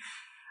 Maybe.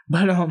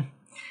 But,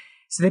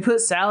 so they put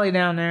Sally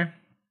down there,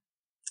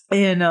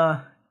 and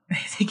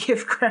they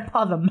give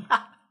Grandpa the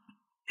mouth.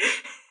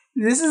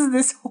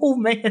 This whole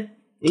man.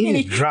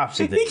 He just drops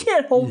it. He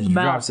can't hold his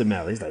mouth. Drops him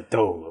out. He's like,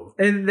 "Don't."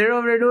 And they're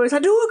over there doing. He's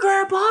like, "Do it,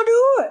 Grandpa,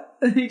 do it."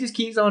 And he just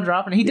keeps on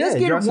dropping. He does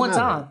get her one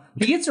time.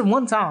 He gets her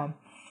one time,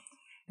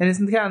 and it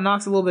kind of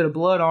knocks a little bit of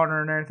blood on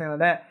her and everything like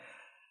that.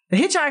 The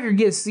hitchhiker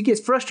gets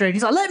frustrated.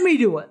 He's like, "Let me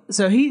do it."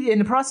 So in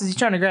the process, he's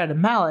trying to grab the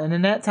mallet, and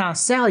in that time,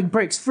 Sally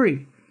breaks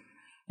free,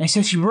 and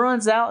so she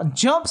runs out and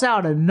jumps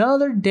out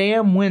another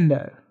damn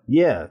window.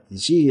 Yeah,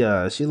 she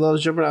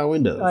loves jumping out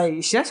windows.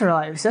 Like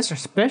that's her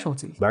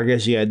specialty. But I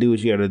guess you gotta do what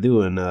you gotta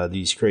do in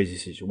these crazy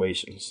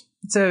situations.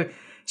 So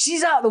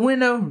she's out the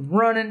window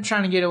running,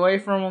 trying to get away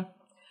from him,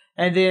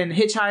 and then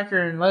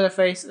Hitchhiker and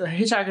Leatherface,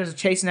 Hitchhikers are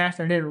chasing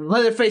after, and then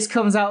Leatherface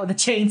comes out with a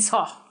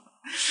chainsaw.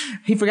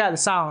 He forgot the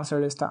silencer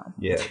this time.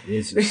 Yeah,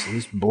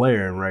 it's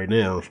blaring right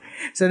now.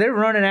 So they're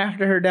running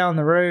after her down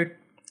the road,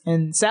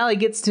 and Sally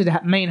gets to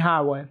the main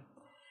highway.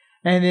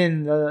 And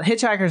then the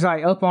hitchhiker's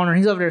like up on her.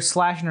 He's over there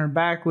slashing her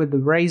back with the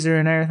razor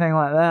and everything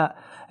like that.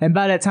 And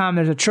by that time,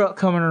 there's a truck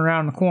coming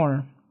around the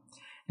corner.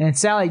 And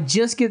Sally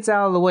just gets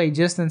out of the way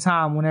just in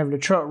time whenever the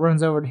truck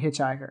runs over the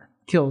hitchhiker.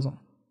 Kills him.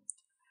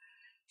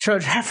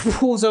 Truck driver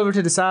pulls over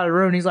to the side of the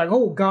road and he's like,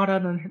 oh, God,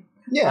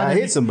 I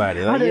hit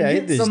somebody. Like, I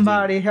hit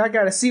somebody. Dude. I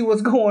got to see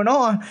what's going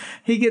on.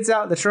 He gets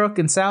out the truck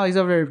and Sally's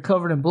over there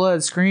covered in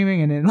blood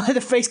screaming. And then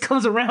Leatherface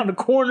comes around the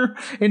corner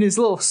in his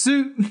little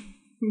suit.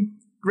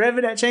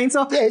 Revving that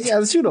chainsaw? Yeah, he's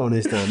got a suit on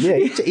this time. Yeah,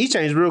 he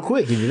changed real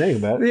quick if you think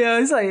about it.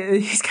 Yeah, it's like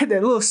he's got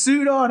that little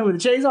suit on with a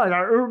chainsaw. He's like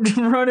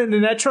running,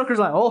 and that trucker's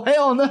like, "Oh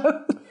hell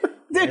no!"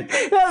 Dude,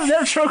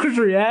 that trucker's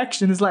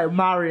reaction is like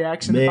my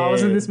reaction if I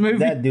was in this movie.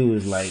 That dude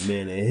is like,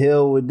 man, the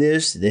hell with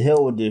this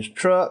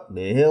truck,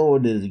 the hell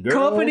with this girl.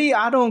 Company,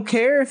 I don't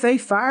care if they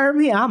fire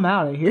me. I'm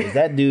out of here.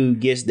 That dude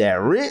gets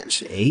that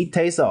wrench and he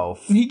takes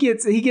off. He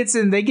gets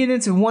in. They get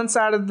into one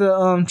side of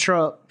the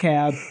truck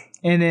cab,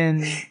 and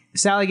then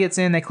Sally gets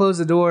in, they close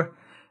the door.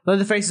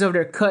 Leatherface is over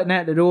there cutting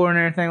at the door and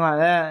everything like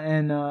that.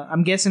 And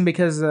I'm guessing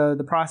because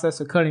the process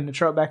of cutting the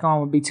truck back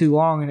on would be too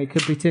long and it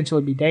could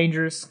potentially be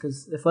dangerous.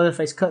 Because if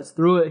Leatherface cuts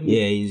through it,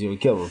 he's going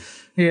to kill him.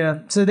 Yeah.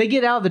 So they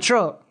get out of the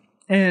truck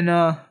and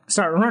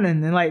start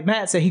running. And like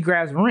Matt said, he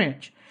grabs a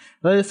wrench.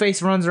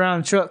 Leatherface runs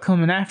around the truck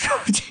coming after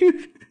him,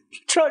 dude.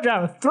 Truck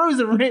driver throws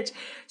a wrench,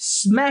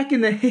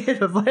 smacking the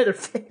head of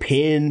Leatherface.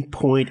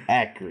 Pinpoint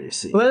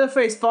accuracy.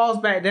 Leatherface falls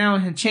back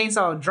down and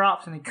chainsaw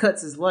drops and he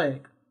cuts his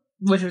leg,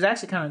 which was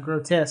actually kind of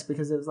grotesque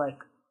because it was like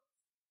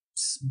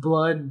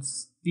blood and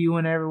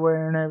spewing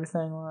everywhere and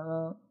everything like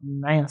that.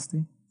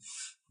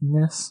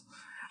 Nastiness.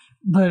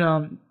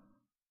 But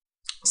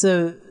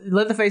so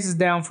Leatherface is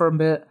down for a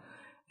bit,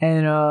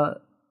 and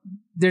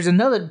there's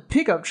another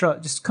pickup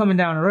truck just coming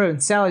down the road,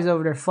 and Sally's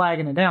over there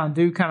flagging it down.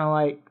 Dude kind of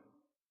like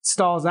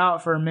stalls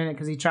out for a minute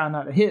because he's trying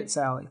not to hit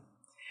Sally.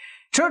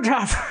 Truck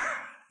driver.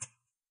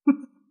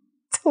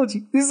 Told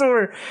you. This is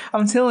where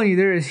I'm telling you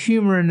there is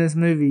humor in this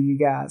movie, you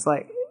guys.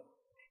 Like,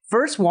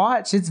 first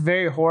watch, it's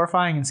very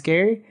horrifying and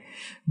scary.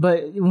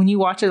 But when you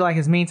watch it like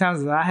as many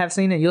times as I have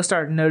seen it, you'll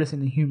start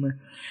noticing the humor.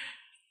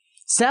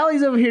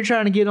 Sally's over here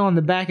trying to get on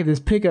the back of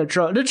this pickup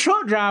truck. The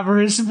truck driver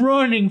is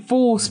running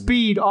full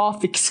speed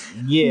off the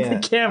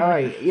camera. All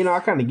right, I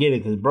kind of get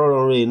it because bro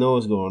don't really know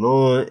what's going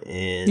on,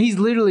 and he's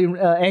literally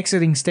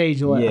exiting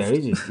stage left. Yeah,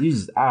 he's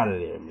just out of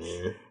there,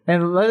 man.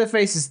 And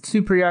Leatherface is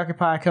too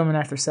preoccupied coming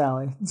after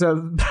Sally.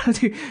 So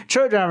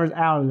truck driver's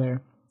out of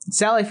there.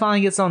 Sally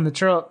finally gets on the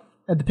truck,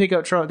 at the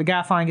pickup truck. The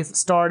guy finally gets it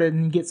started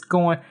and gets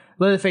going.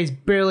 Leatherface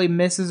barely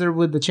misses her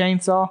with the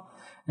chainsaw,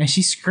 and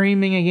she's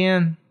screaming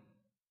again.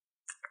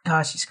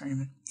 God, she's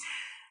screaming.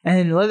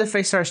 And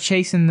Leatherface starts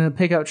chasing the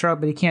pickup truck,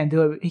 but he can't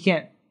do it. He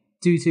can't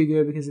do too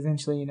good because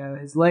eventually,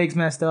 his leg's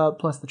messed up,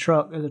 plus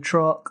there's a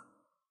truck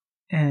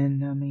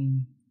And I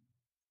mean,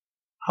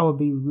 I would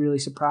be really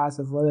surprised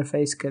if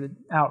Leatherface could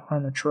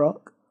outrun a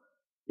truck.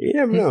 You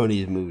never know in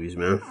these movies,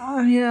 man.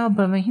 Yeah,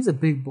 but I mean, he's a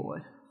big boy.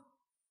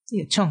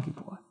 He's a chunky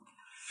boy.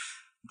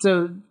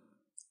 So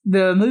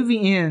the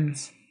movie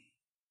ends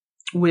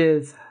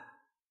with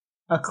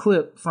a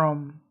clip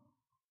from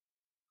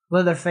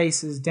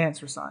Leatherface's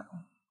dance recital.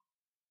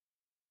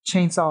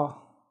 Chainsaw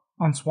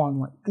on Swan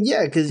Lake.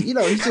 Yeah, because, he's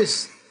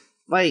just,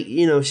 like,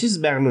 she's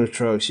back in the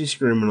truck. She's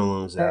screaming her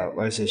lungs out.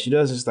 Like I said, she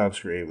doesn't stop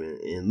screaming.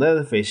 And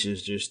Leatherface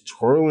is just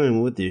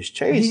twirling with this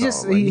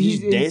chainsaw. He's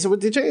dancing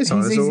with the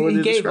chainsaw.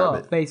 He gave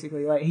up,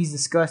 basically. Like, he's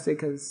disgusted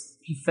because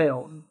he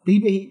failed.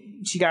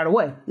 She got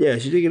away. Yeah,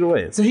 she did get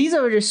away. So he's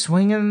over just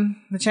swinging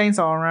the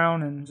chainsaw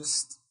around and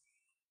just...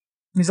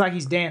 It's like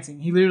he's dancing.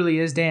 He literally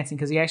is dancing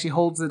because he actually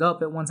holds it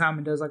up at one time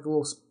and does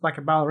like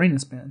a ballerina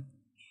spin.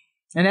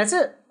 And that's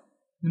it.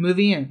 The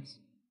movie ends.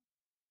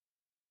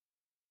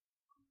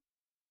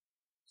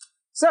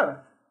 So,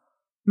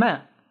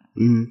 Matt,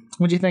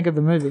 what'd you think of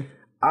the movie?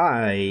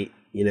 I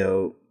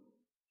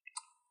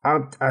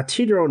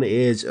teeter on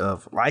the edge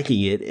of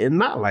liking it and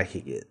not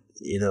liking it.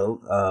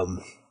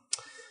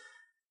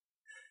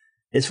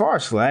 As far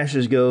as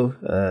slashers go,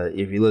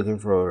 if you're looking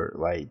for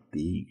like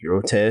the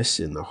grotesque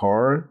and the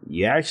horror,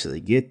 you actually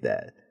get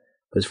that.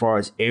 But as far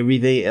as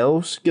everything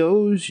else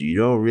goes, you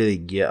don't really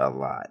get a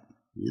lot.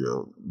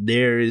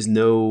 There is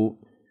no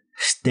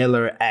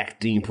stellar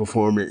acting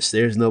performance.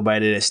 There's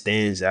nobody that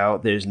stands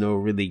out. There's no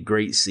really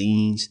great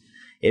scenes.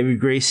 Every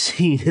great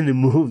scene in the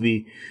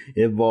movie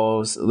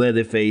involves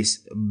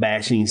Leatherface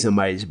bashing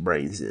somebody's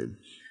brains in.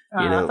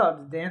 I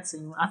thought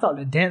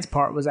the dance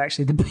part was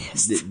actually the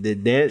best.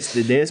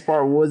 The dance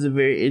part was a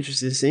very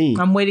interesting scene.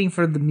 I'm waiting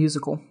for the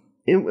musical.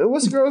 And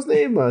what's the girl's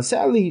name?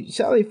 Sally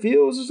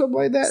Fields or something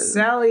like that?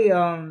 Sally,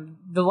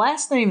 the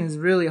last name is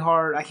really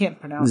hard. I can't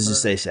pronounce it. Let's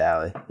just say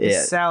Sally. Yeah.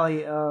 It's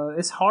Sally.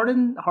 It's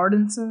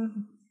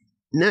Hardinson.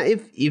 Now,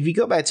 if you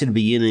go back to the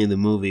beginning of the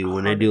movie,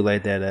 when they do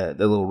like that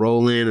little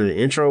roll in or the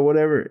intro or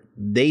whatever,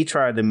 they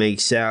tried to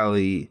make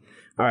Sally...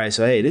 All right,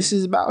 so hey, this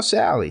is about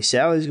Sally.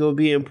 Sally's going to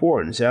be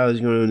important. Sally's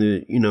going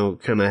to,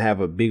 kind of have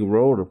a big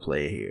role to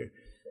play here.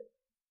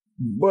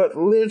 But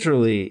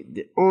literally,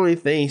 the only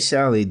thing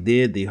Sally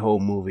did the whole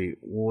movie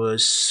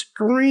was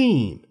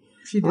scream.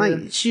 She did.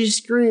 Like, she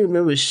screamed.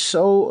 It was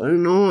so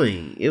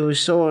annoying. It was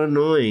so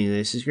annoying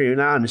that she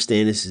screamed. I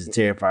understand this is a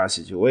terrifying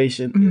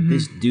situation. If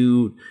this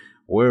dude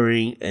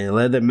wearing a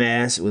leather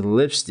mask with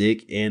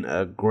lipstick and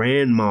a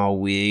grandma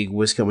wig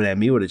was coming at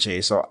me with a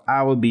chainsaw,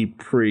 I would be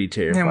pretty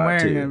terrified and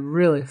wearing too. A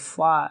really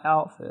fly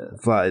outfit.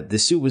 The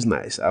suit was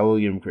nice. I will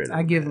give him credit.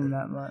 I give him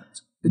that much.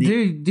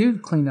 The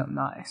dude cleaned up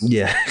nice.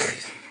 Yeah.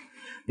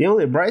 The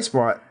only bright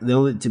spot, the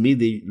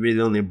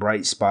only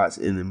bright spots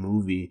in the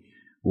movie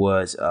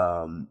was,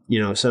 some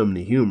of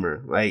the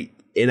humor. Like,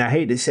 and I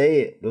hate to say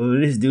it, but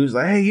when this dude's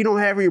like, hey, you don't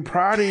have any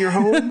pride in your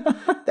home?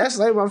 That's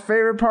like my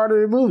favorite part of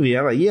the movie.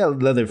 I'm like, yeah,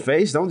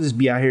 Leatherface, don't just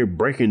be out here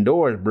breaking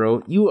doors,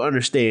 bro. You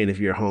understand if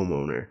you're a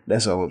homeowner.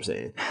 That's all I'm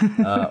saying.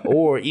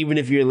 Or even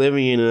if you're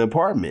living in an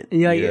apartment.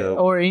 Yeah,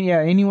 or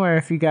anywhere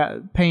if you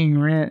got paying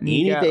rent.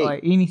 You got,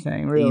 like,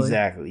 anything, really.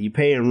 Exactly. You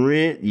paying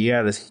rent, you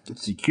got a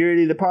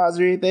security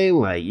deposit or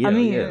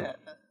anything,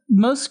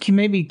 most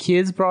maybe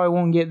kids probably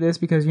won't get this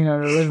because,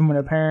 they're living with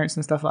their parents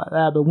and stuff like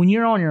that. But when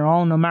you're on your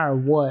own, no matter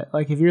what,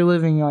 like if you're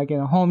living like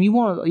in a home, you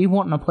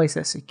want a place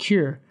that's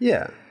secure.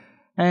 Yeah.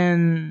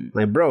 And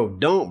like, bro,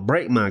 don't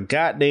break my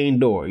goddamn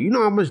door. You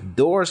know how much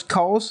doors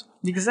cost?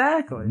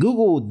 Exactly.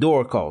 Google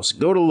door costs.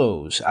 Go to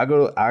Lowe's. I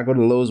go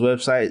to Lowe's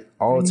website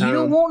all the time. You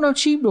don't want no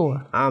cheap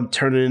door. I'm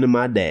turning into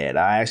my dad.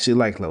 I actually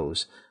like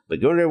Lowe's. But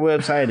go to their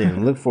website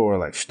and look for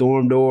like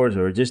storm doors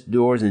or just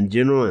doors in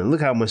general and look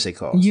how much they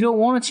cost. You don't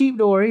want a cheap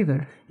door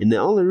either. And the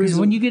only reason... Because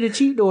when you get a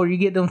cheap door, you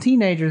get them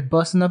teenagers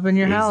busting up in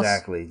your house.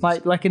 Exactly.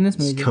 Like in this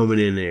movie. Just coming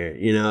in there,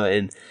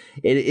 and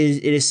it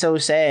is so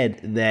sad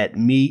that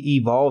me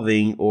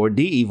evolving or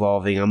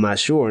de-evolving, I'm not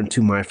sure,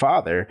 into my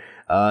father,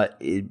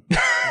 it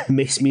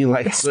makes me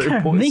like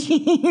certain points.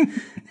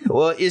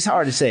 Well, it's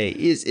hard to say.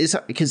 It's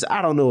because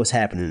I don't know what's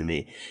happening to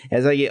me.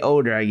 As I get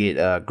older, I get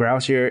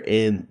grouchier,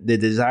 and the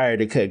desire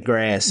to cut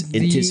grass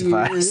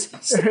intensifies.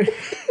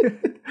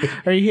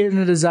 Are you hitting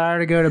the desire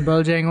to go to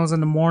Bojangles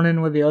in the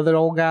morning with the other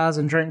old guys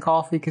and drink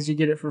coffee because you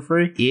get it for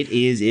free? It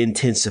is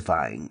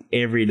intensifying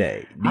every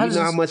day. Do you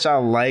know how much I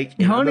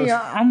like? Honey,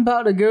 I'm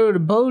about to go to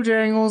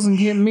Bojangles and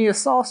get me a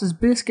sausage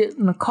biscuit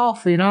and a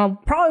coffee, and I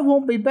probably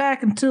won't be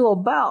back until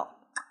about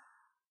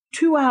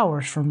 2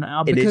 hours from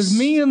now because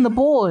me and the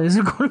boys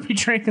are going to be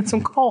drinking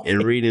some coffee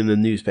and reading the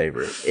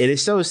newspaper. It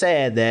is so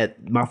sad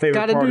that my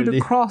favorite part of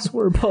the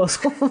crossword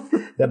puzzle.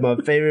 That my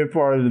favorite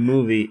part of the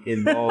movie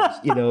involves,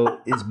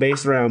 is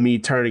based around me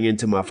turning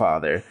into my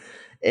father,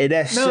 and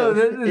that's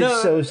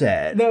so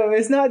sad. No,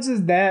 it's not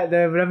just that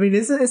though. But I mean,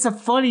 it's a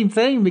funny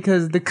thing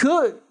because the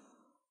cook,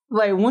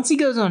 like once he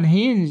goes on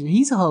Hinge,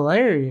 he's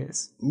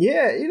hilarious.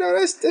 Yeah,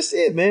 that's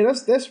it, man.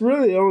 That's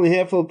really the only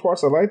handful of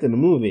parts I liked in the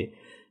movie.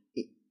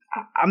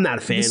 I'm not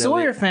a fan The of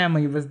Sawyer it.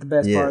 family was the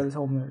best part of this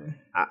whole movie.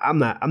 I'm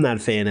not a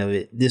fan of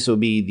it. This will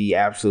be the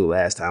absolute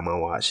last time I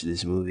watch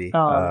this movie.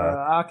 Oh,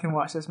 bro, I can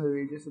watch this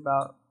movie just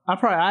about.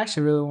 I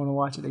actually really want to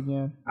watch it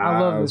again. I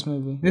love this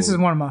movie. This is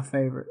one of my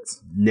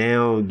favorites.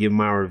 Now give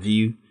my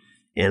review,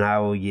 and I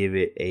will give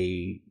it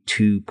a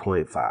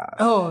 2.5.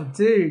 Oh,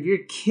 dude,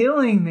 you're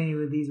killing me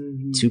with these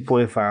reviews.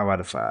 2.5 out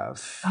of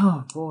 5.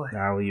 Oh boy,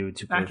 I will give it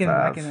 2.5.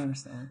 I can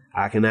understand.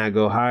 I cannot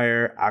go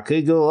higher. I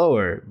could go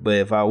lower, but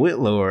if I went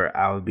lower,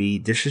 I would be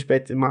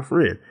disrespecting my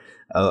friend.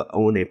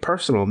 On a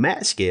personal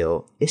math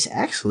scale, it's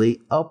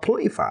actually a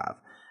 0.5.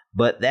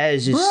 But that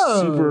is just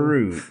super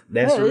rude.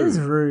 That is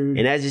rude.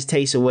 And that just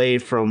takes away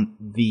from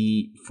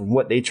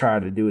what they try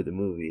to do with the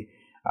movie.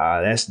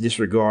 That's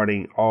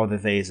disregarding all the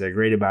things that are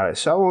great about it.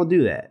 So I won't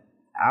do that.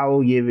 I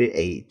will give it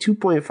a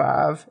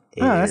 2.5.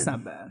 Oh, that's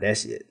not bad.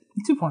 That's it.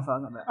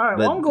 2.5 not bad. All right,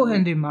 well, I'm going to go ahead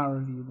and do my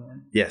review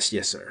then. Yes,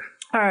 sir.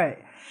 All right.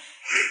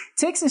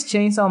 Texas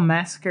Chainsaw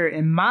Massacre,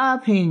 in my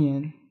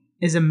opinion,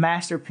 is a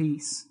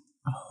masterpiece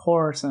of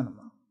horror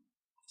cinema,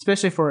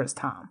 especially for its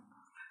time.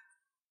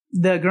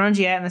 The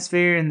grungy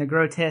atmosphere and the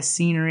grotesque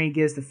scenery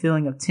gives the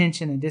feeling of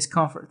tension and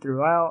discomfort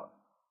throughout.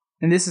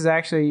 And this is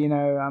actually,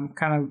 I'm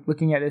kind of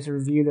looking at this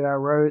review that I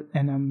wrote,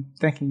 and I'm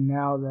thinking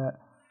now that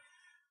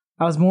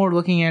I was more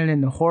looking at it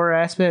in the horror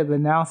aspect, but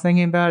now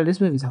thinking about it, this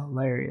movie's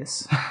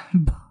hilarious.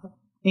 But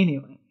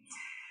anyway,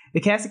 the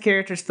cast of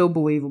characters feel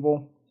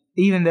believable,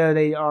 even though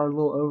they are a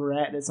little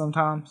overacted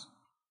sometimes.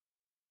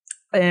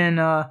 And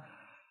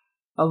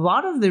a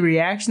lot of the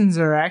reactions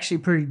are actually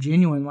pretty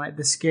genuine, like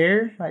the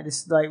scare, like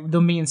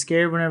them being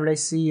scared whenever they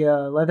see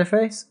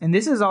Leatherface. And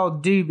this is all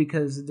due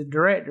because the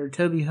director,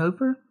 Tobe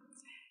Hooper,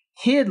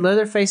 hid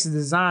Leatherface's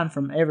design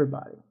from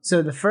everybody.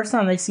 So the first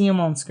time they see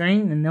him on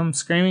screen and them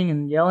screaming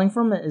and yelling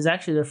from it is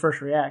actually their first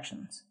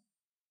reactions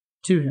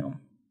to him.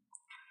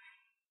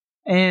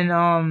 And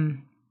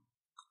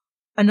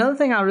another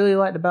thing I really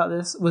liked about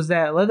this was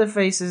that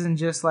Leatherface isn't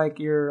just like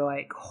your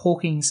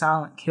hulking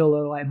silent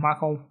killer like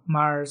Michael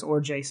Myers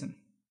or Jason.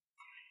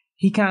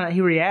 He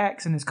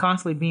reacts and is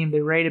constantly being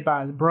berated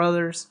by his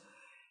brothers.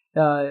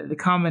 The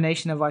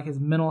combination of his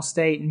mental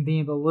state and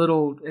being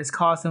belittled has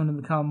caused him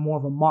to become more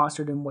of a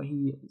monster than what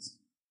he is.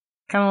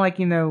 Kind of like,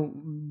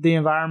 the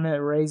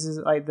environment raises,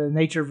 the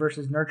nature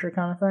versus nurture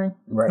kind of thing.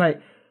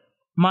 Right.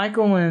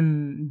 Michael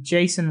and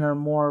Jason are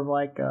more of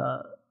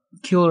a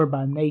killer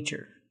by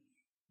nature.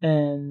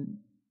 And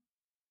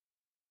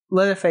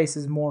Leatherface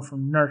is more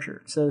from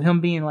nurture. So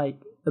him being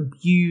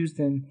abused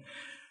and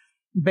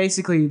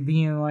basically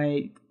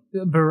being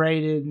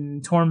berated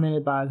and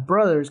tormented by his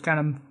brothers kind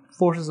of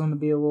forces him to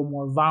be a little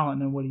more violent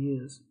than what he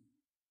is.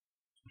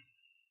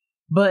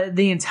 But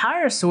the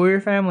entire Sawyer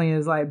family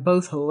is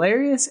both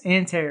hilarious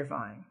and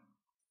terrifying.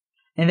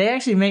 And they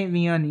actually make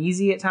me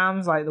uneasy at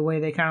times, the way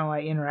they kind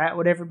of interact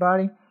with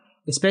everybody.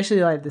 Especially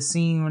the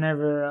scene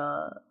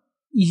whenever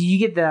you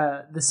get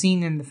the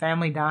scene in the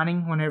family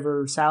dining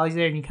whenever Sally's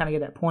there and you kind of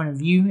get that point of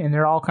view and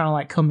they're all kind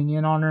of coming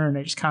in on her and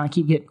they just kind of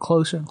keep getting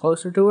closer and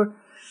closer to her.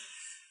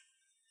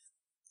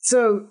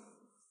 So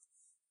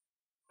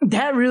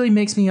that really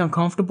makes me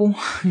uncomfortable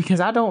because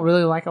I don't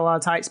really like a lot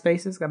of tight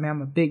spaces. I mean,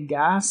 I'm a big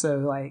guy,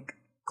 so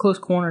close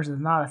corners is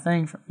not a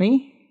thing for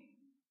me.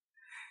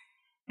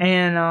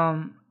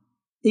 And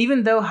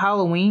even though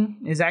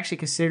Halloween is actually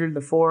considered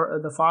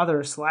the father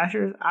of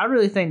slashers, I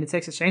really think the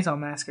Texas Chainsaw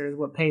Massacre is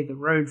what paved the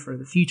road for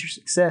the future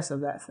success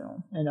of that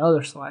film and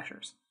other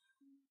slashers.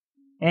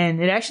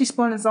 And it actually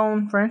spun its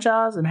own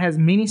franchise and has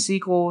many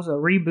sequels,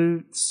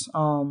 reboots,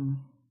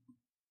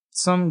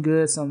 some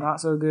good, some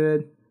not so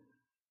good.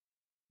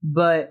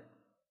 But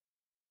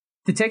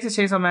the Texas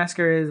Chainsaw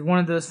Massacre is one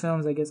of those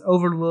films that gets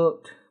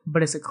overlooked,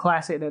 but it's a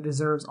classic that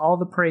deserves all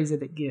the praise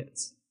that it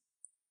gets.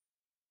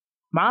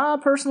 My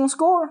personal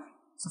score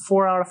is a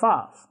 4 out of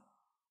 5.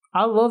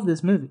 I love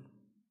this movie,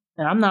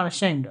 and I'm not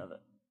ashamed of it.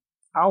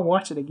 I'll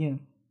watch it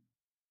again.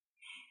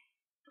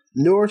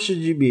 Nor should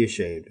you be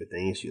ashamed of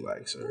things you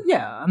like, sir.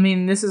 Yeah, I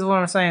mean, this is what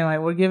I'm saying.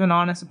 We're giving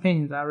honest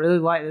opinions. I really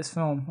like this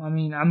film. I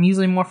mean, I'm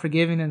usually more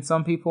forgiving than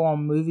some people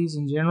on movies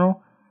in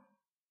general,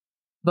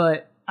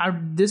 but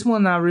this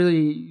one I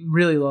really,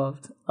 really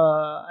loved.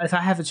 If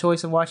I have a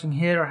choice of watching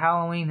Hit or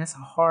Halloween, that's a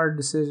hard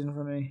decision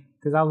for me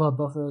because I love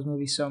both of those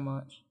movies so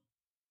much.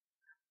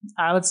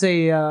 I would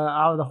say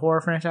out of the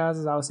horror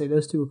franchises, I would say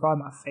those two were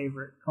probably my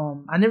favorite.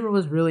 I never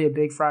was really a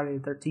big Friday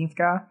the 13th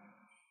guy.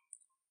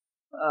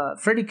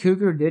 Freddy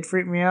Krueger did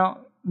freak me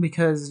out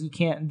because you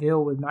can't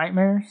deal with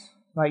nightmares.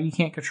 You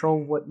can't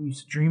control what you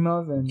dream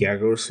of. And you gotta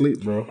go to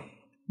sleep, bro.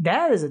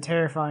 That is a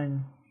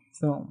terrifying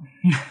film.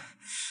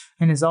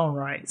 In its own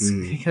rights,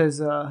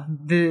 because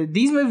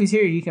these movies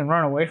here, you can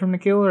run away from the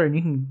killer and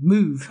you can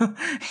move.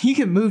 You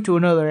can move to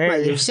another area.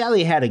 Right, if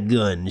Sally had a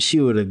gun, she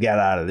would have got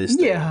out of this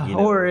thing. Yeah,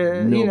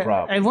 no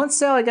problem. And once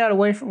Sally got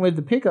away with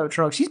the pickup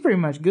truck, she's pretty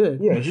much good.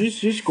 Yeah,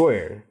 she's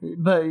square.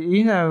 But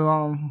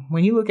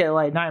when you look at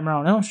Nightmare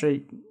on Elm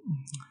Street,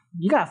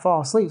 you gotta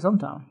fall asleep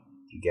sometime.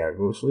 You gotta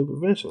go to sleep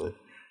eventually.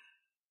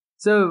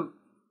 So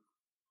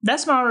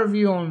that's my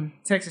review on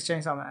Texas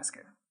Chainsaw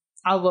Massacre.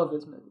 I love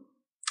this movie.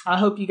 I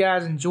hope you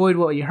guys enjoyed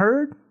what you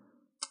heard.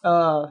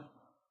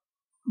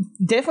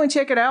 Definitely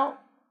check it out.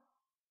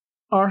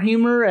 Our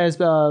humor as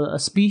a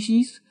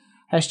species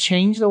has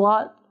changed a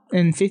lot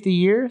in 50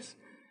 years.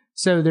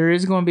 So there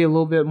is going to be a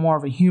little bit more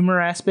of a humor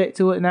aspect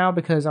to it now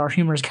because our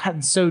humor has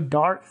gotten so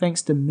dark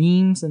thanks to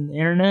memes and the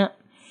internet.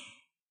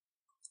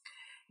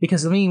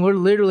 Because, I mean, we're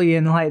literally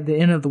in like the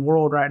end of the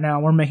world right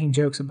now. We're making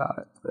jokes about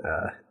it.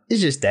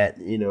 It's just that,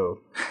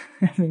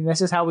 I mean, that's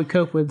just how we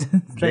cope with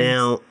things.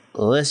 Now,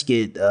 let's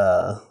get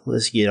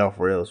off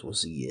rails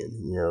once again.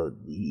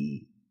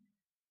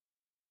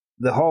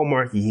 The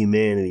hallmark of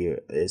humanity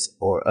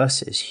or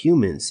us as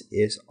humans,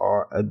 is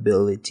our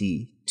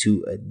ability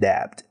to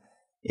adapt.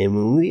 And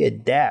when we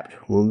adapt,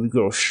 when we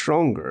grow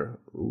stronger,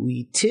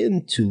 we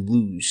tend to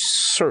lose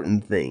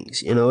certain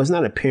things. It's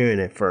not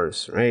apparent at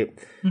first, right?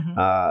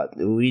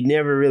 Mm-hmm. We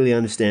never really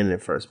understand it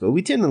at first, but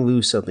we tend to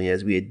lose something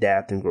as we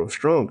adapt and grow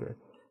stronger.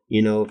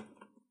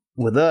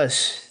 With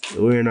us,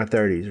 we're in our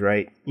 30s,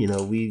 right?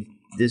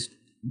 This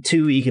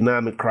 2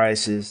 economic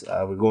crises.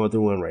 We're going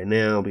through one right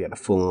now. We got a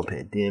full-on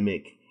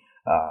pandemic,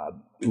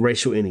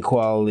 racial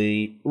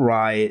inequality,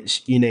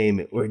 riots, you name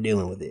it. We're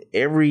dealing with it.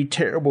 Every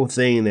terrible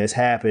thing that's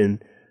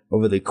happened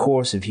over the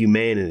course of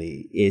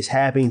humanity is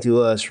happening to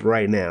us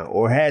right now,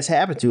 or has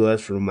happened to us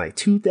from like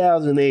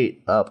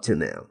 2008 up to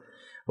now.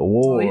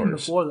 Wars, even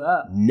before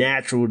that,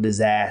 natural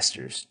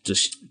disasters,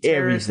 just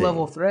terrorist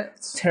everything.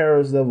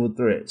 Terrorist level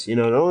threats.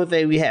 The only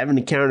thing we haven't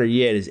encountered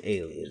yet is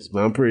aliens,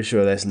 but I'm pretty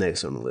sure that's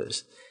next on the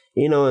list.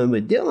 And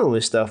with dealing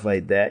with stuff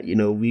like that,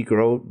 we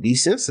grow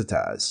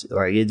desensitized.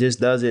 Like, it just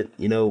doesn't,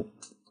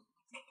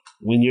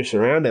 when you're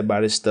surrounded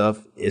by this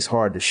stuff, it's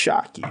hard to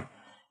shock you.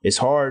 It's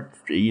hard,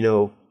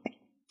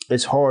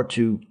 it's hard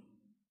to,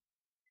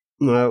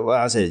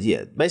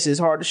 basically it's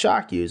hard to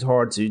shock you. It's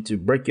hard to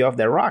break you off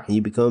that rock and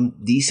you become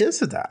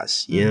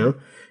desensitized,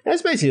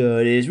 That's basically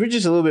what it is. We're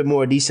just a little bit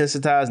more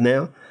desensitized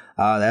now.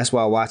 That's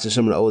why watching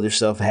some of the older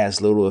stuff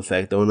has little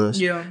effect on us.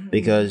 Yeah.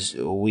 Because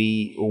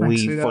we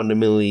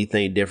fundamentally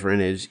think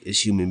different as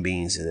human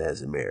beings and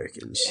as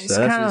Americans. It's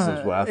so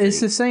that's what I think.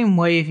 It's the same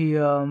way if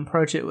you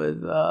approach it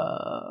with,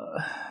 all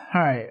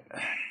right,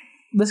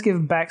 let's give a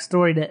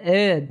backstory to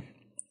Ed.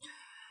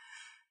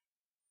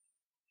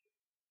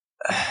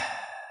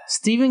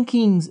 Stephen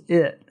King's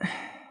It,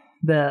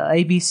 the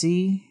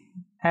ABC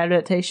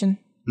adaptation,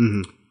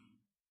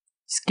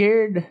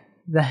 scared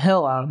the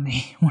hell out of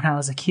me when I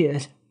was a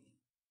kid.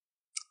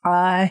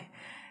 I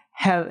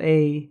have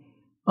a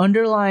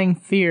underlying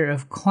fear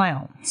of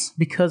clowns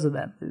because of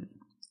that movie.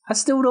 I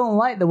still don't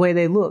like the way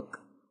they look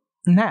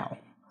now.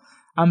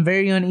 I'm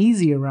very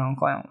uneasy around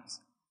clowns.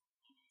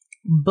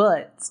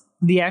 But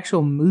the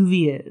actual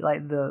movie,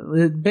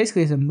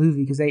 basically it's a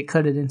movie because they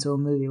cut it into a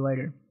movie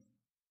later.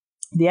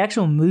 The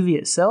actual movie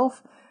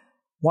itself,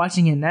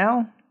 watching it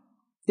now,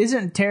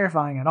 isn't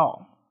terrifying at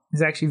all.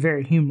 It's actually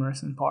very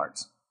humorous in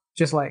parts,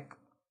 just like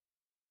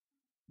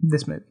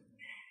this movie.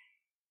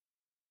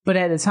 But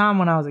at the time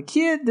when I was a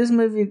kid, this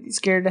movie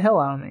scared the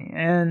hell out of me,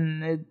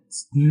 and it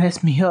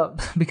messed me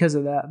up because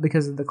of that,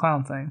 because of the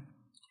clown thing.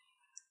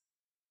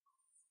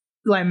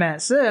 Like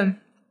Matt said,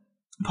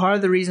 part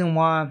of the reason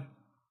why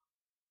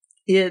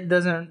it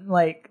doesn't,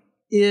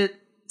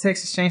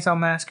 Texas Chainsaw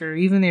Massacre,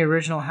 even the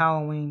original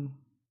Halloween,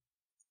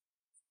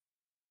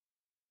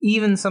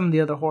 even some of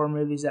the other horror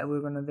movies that we're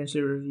going to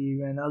eventually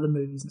review and other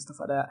movies and stuff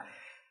like that.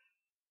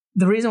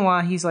 The reason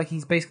why he's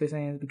basically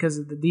saying is because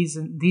of the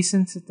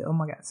decency. Oh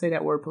my God, say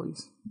that word,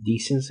 please.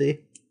 Decency?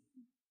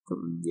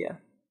 Yeah.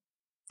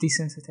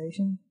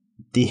 Desensitization?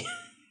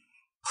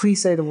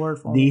 Please say the word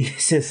for me.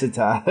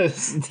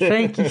 Desensitized.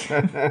 Thank you.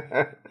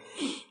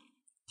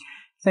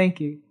 Thank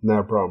you.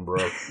 No problem,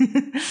 bro.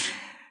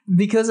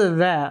 Because of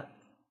that,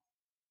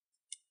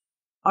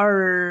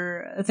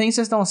 things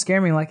just don't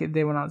scare me like it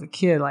did when I was a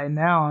kid. Like,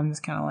 now I'm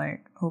just kind of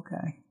like,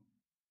 okay,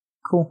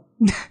 cool.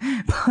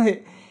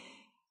 But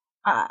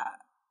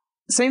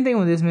same thing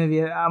with this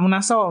movie. When I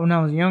saw it when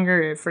I was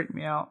younger, it freaked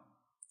me out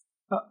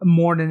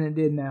more than it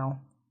did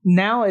now.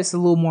 Now it's a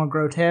little more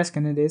grotesque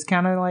and it is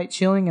kind of like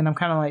chilling, and I'm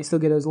kind of like still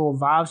get those little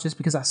vibes just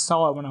because I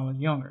saw it when I was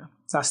younger.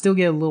 So I still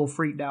get a little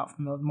freaked out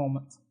from those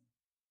moments.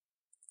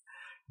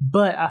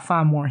 But I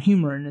find more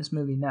humor in this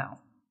movie now.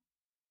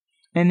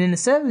 And in the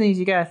 70s,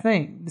 you gotta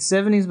think, the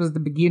 70s was the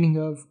beginning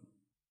of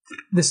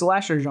the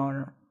slasher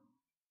genre.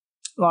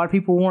 A lot of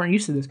people weren't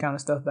used to this kind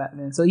of stuff back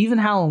then. So even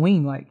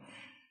Halloween,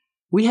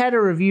 we had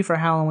a review for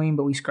Halloween,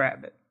 but we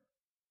scrapped it.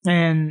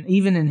 And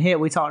even in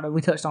Hit, we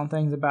touched on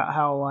things about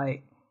how,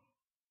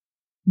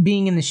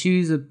 being in the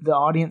shoes of the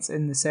audience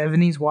in the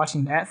 70s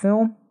watching that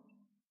film,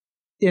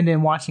 and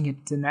then watching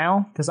it to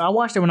now, because I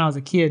watched it when I was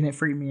a kid and it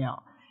freaked me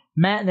out.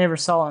 Matt never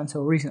saw it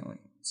until recently.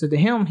 So to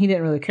him, he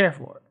didn't really care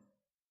for it.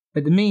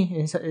 But to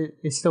me,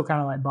 it still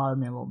kind of bothered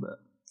me a little bit.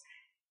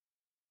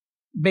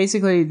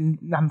 Basically,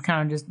 I'm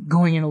kind of just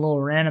going in a little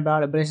rant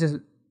about it, but it's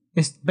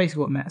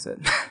basically what Matt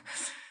said.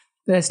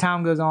 As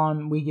time goes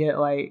on, we get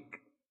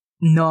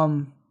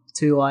numb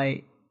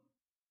to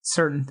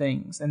certain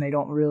things, and they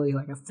don't really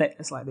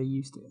affect us like they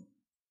used to.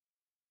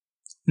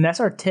 And that's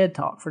our TED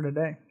Talk for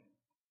today.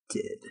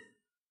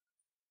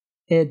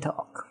 Ed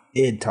Talk.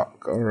 Ed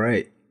Talk. All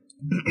right.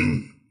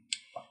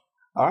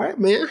 All right,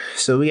 man.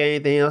 So we got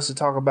anything else to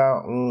talk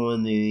about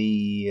on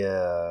the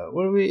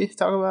what are we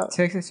talking about?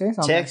 Texas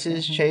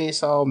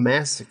Chainsaw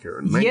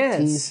Massacre, Yes.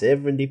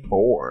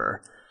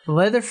 1974.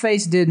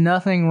 Leatherface did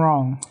nothing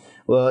wrong.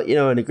 Well, you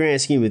know, in the grand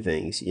scheme of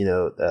things, you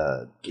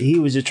know, he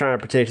was just trying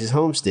to protect his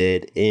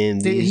homestead.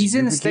 And Dude, he's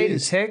in the state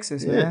of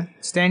Texas, man.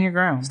 Stand your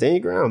ground. Stand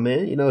your ground,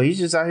 man. You know, he's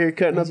just out here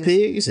cutting up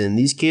pigs, and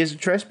these kids are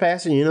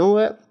trespassing. You know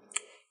what?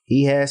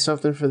 He has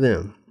something for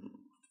them.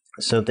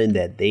 Something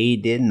that they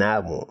did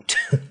not want.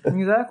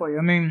 Exactly.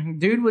 I mean,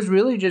 dude was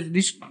really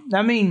just.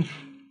 I mean,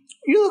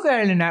 you look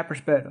at it in that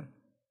perspective.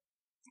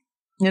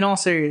 In all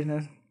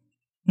seriousness,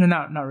 no,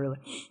 not really.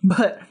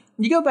 But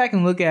you go back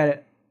and look at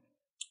it.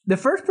 The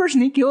first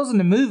person he kills in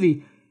the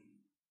movie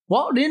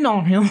walked in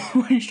on him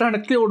when he's trying to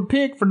kill the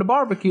pig for the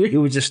barbecue. He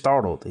was just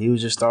startled.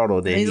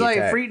 That he's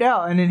like freaked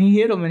out, and then he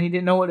hit him, and he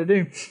didn't know what to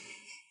do.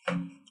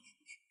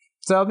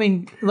 So I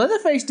mean,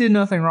 Leatherface did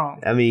nothing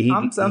wrong. I mean,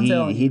 I'm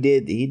telling you, he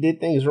did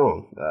things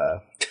wrong.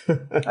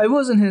 It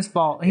wasn't his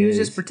fault. He was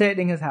just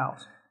protecting his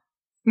house.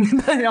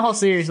 But in all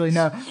seriously,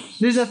 no,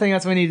 there's nothing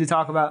else we need to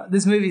talk about.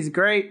 This movie's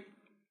great.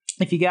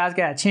 If you guys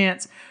got a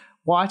chance,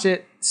 watch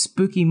it.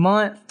 Spooky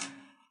month.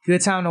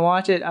 Good time to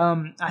watch it.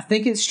 I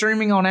think it's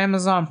streaming on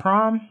Amazon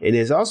Prime. And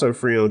it's also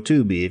free on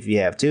Tubi if you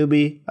have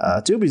Tubi.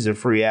 Tubi's a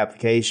free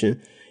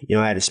application. You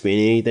don't have to spend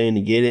anything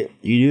to get it.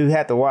 You do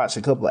have to watch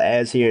a couple of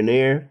ads here and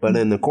there, but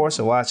in the course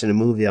of watching the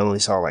movie, I only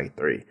saw like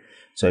 3.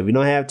 So if you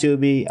don't have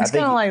Tubi, it's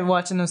kind of like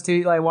watching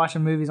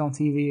watching movies on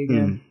TV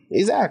again.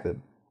 Exactly.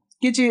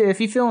 Get you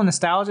if you feeling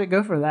nostalgic,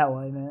 go for it that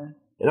way, man.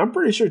 And I'm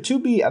pretty sure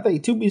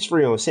Tubi's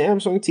free on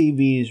Samsung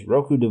TVs,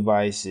 Roku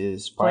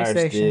devices, Fire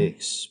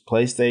Sticks,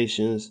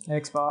 PlayStations,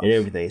 Xbox, and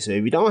everything. So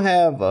if you don't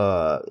have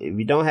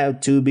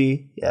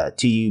Tubi,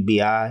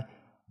 TUBI,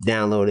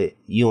 download it.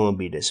 You won't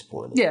be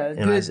disappointed. Yeah,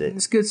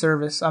 it's good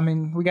service. I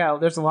mean,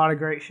 there's a lot of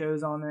great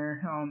shows on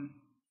there.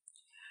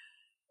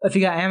 If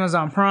you got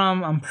Amazon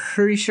Prime, I'm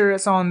pretty sure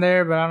it's on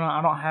there, but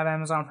I don't have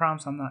Amazon Prime,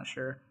 so I'm not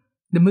sure.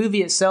 The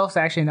movie itself is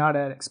actually not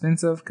that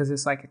expensive because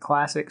it's like a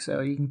classic,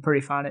 so you can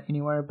pretty find it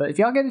anywhere. But if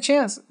y'all get a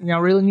chance,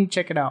 y'all really need to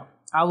check it out.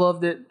 I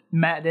loved it.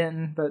 Matt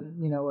didn't, but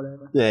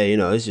whatever. Yeah,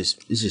 it's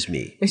just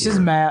me. It's just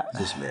Matt.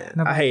 It's just Matt.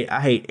 I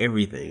hate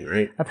everything,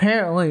 right?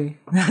 Apparently.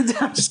 I'm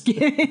just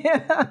kidding.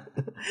 All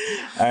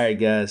right,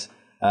 guys.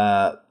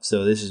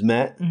 So this is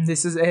Matt.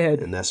 This is Ed.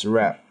 And that's a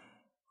wrap.